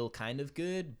 can feel kind of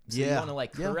good. So you Yeah. want to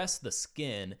like caress the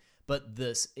skin, but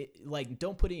like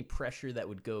don't put any pressure that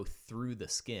would go through the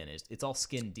skin. It's all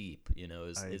skin deep, you know,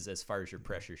 is as far as your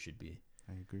pressure should be.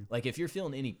 I agree. Like if you're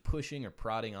feeling any pushing or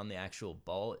prodding on the actual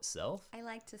ball itself, I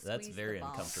like to squeeze that's very the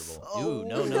balls. uncomfortable. Oh. Ooh,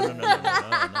 no.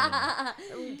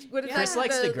 What if Chris I-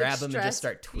 likes the- to grab the them and just stress-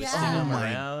 start twisting Yeah. them Oh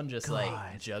my around, just God.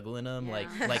 like juggling them, Yeah. like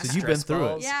So you've been stress through it.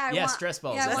 balls. Yeah, I want- stress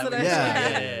balls. yeah, Is that that's what what you're I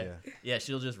saying? said. Yeah,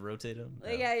 she'll just rotate them.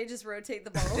 Yeah, you just rotate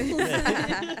the balls.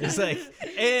 It's like,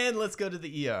 and let's go to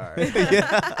the ER.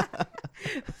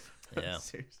 Yeah.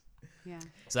 Seriously. Yeah.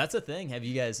 So that's a thing.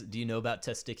 Do you know about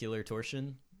testicular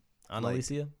torsion,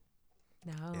 Annalicia?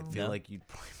 No. I feel No. like you'd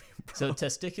So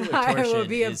testicular I will torsion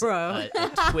be a is pro. a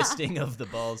twisting of the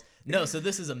balls. No, so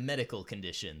this is a medical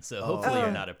condition. So hopefully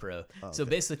you're not a pro. So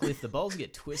basically, if the balls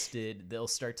get twisted, they'll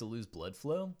start to lose blood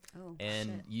flow, Oh, and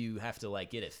shit. you have to like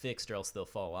get it fixed, or else they'll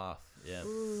fall off. Yeah.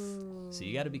 So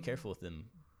you got to be careful with them,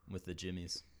 with the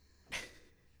jimmies.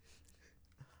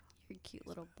 Your cute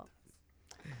little balls.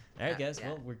 All right, guys. Yeah.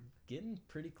 Well, we're getting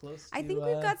pretty close. I to, think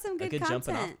we've got some a good good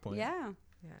jumping content. off point. Yeah,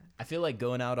 Yeah. I feel like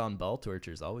going out on ball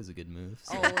torture is always a good move.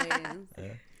 So always.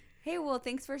 Yeah. Hey, well,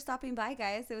 thanks for stopping by,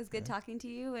 guys. It was good talking to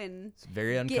you, and it's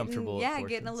very uncomfortable.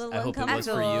 getting a little I hope it I was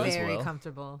feel for you as very well.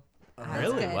 comfortable. that's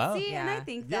Really? good. Wow. See, and I Yeah.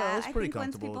 think Yeah, I that was I pretty think once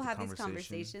comfortable people with the have these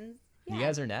conversation. conversations, You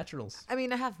guys are naturals. I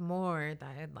mean, I have more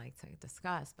that I'd like to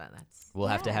discuss, but that's We'll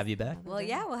have to Yes. have you back. Well,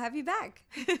 yeah, we'll have you back.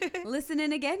 Listen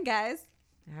in again, guys.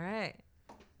 all right.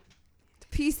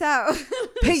 Peace out.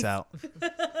 Peace out.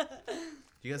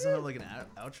 You guys don't have like an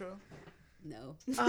outro? No.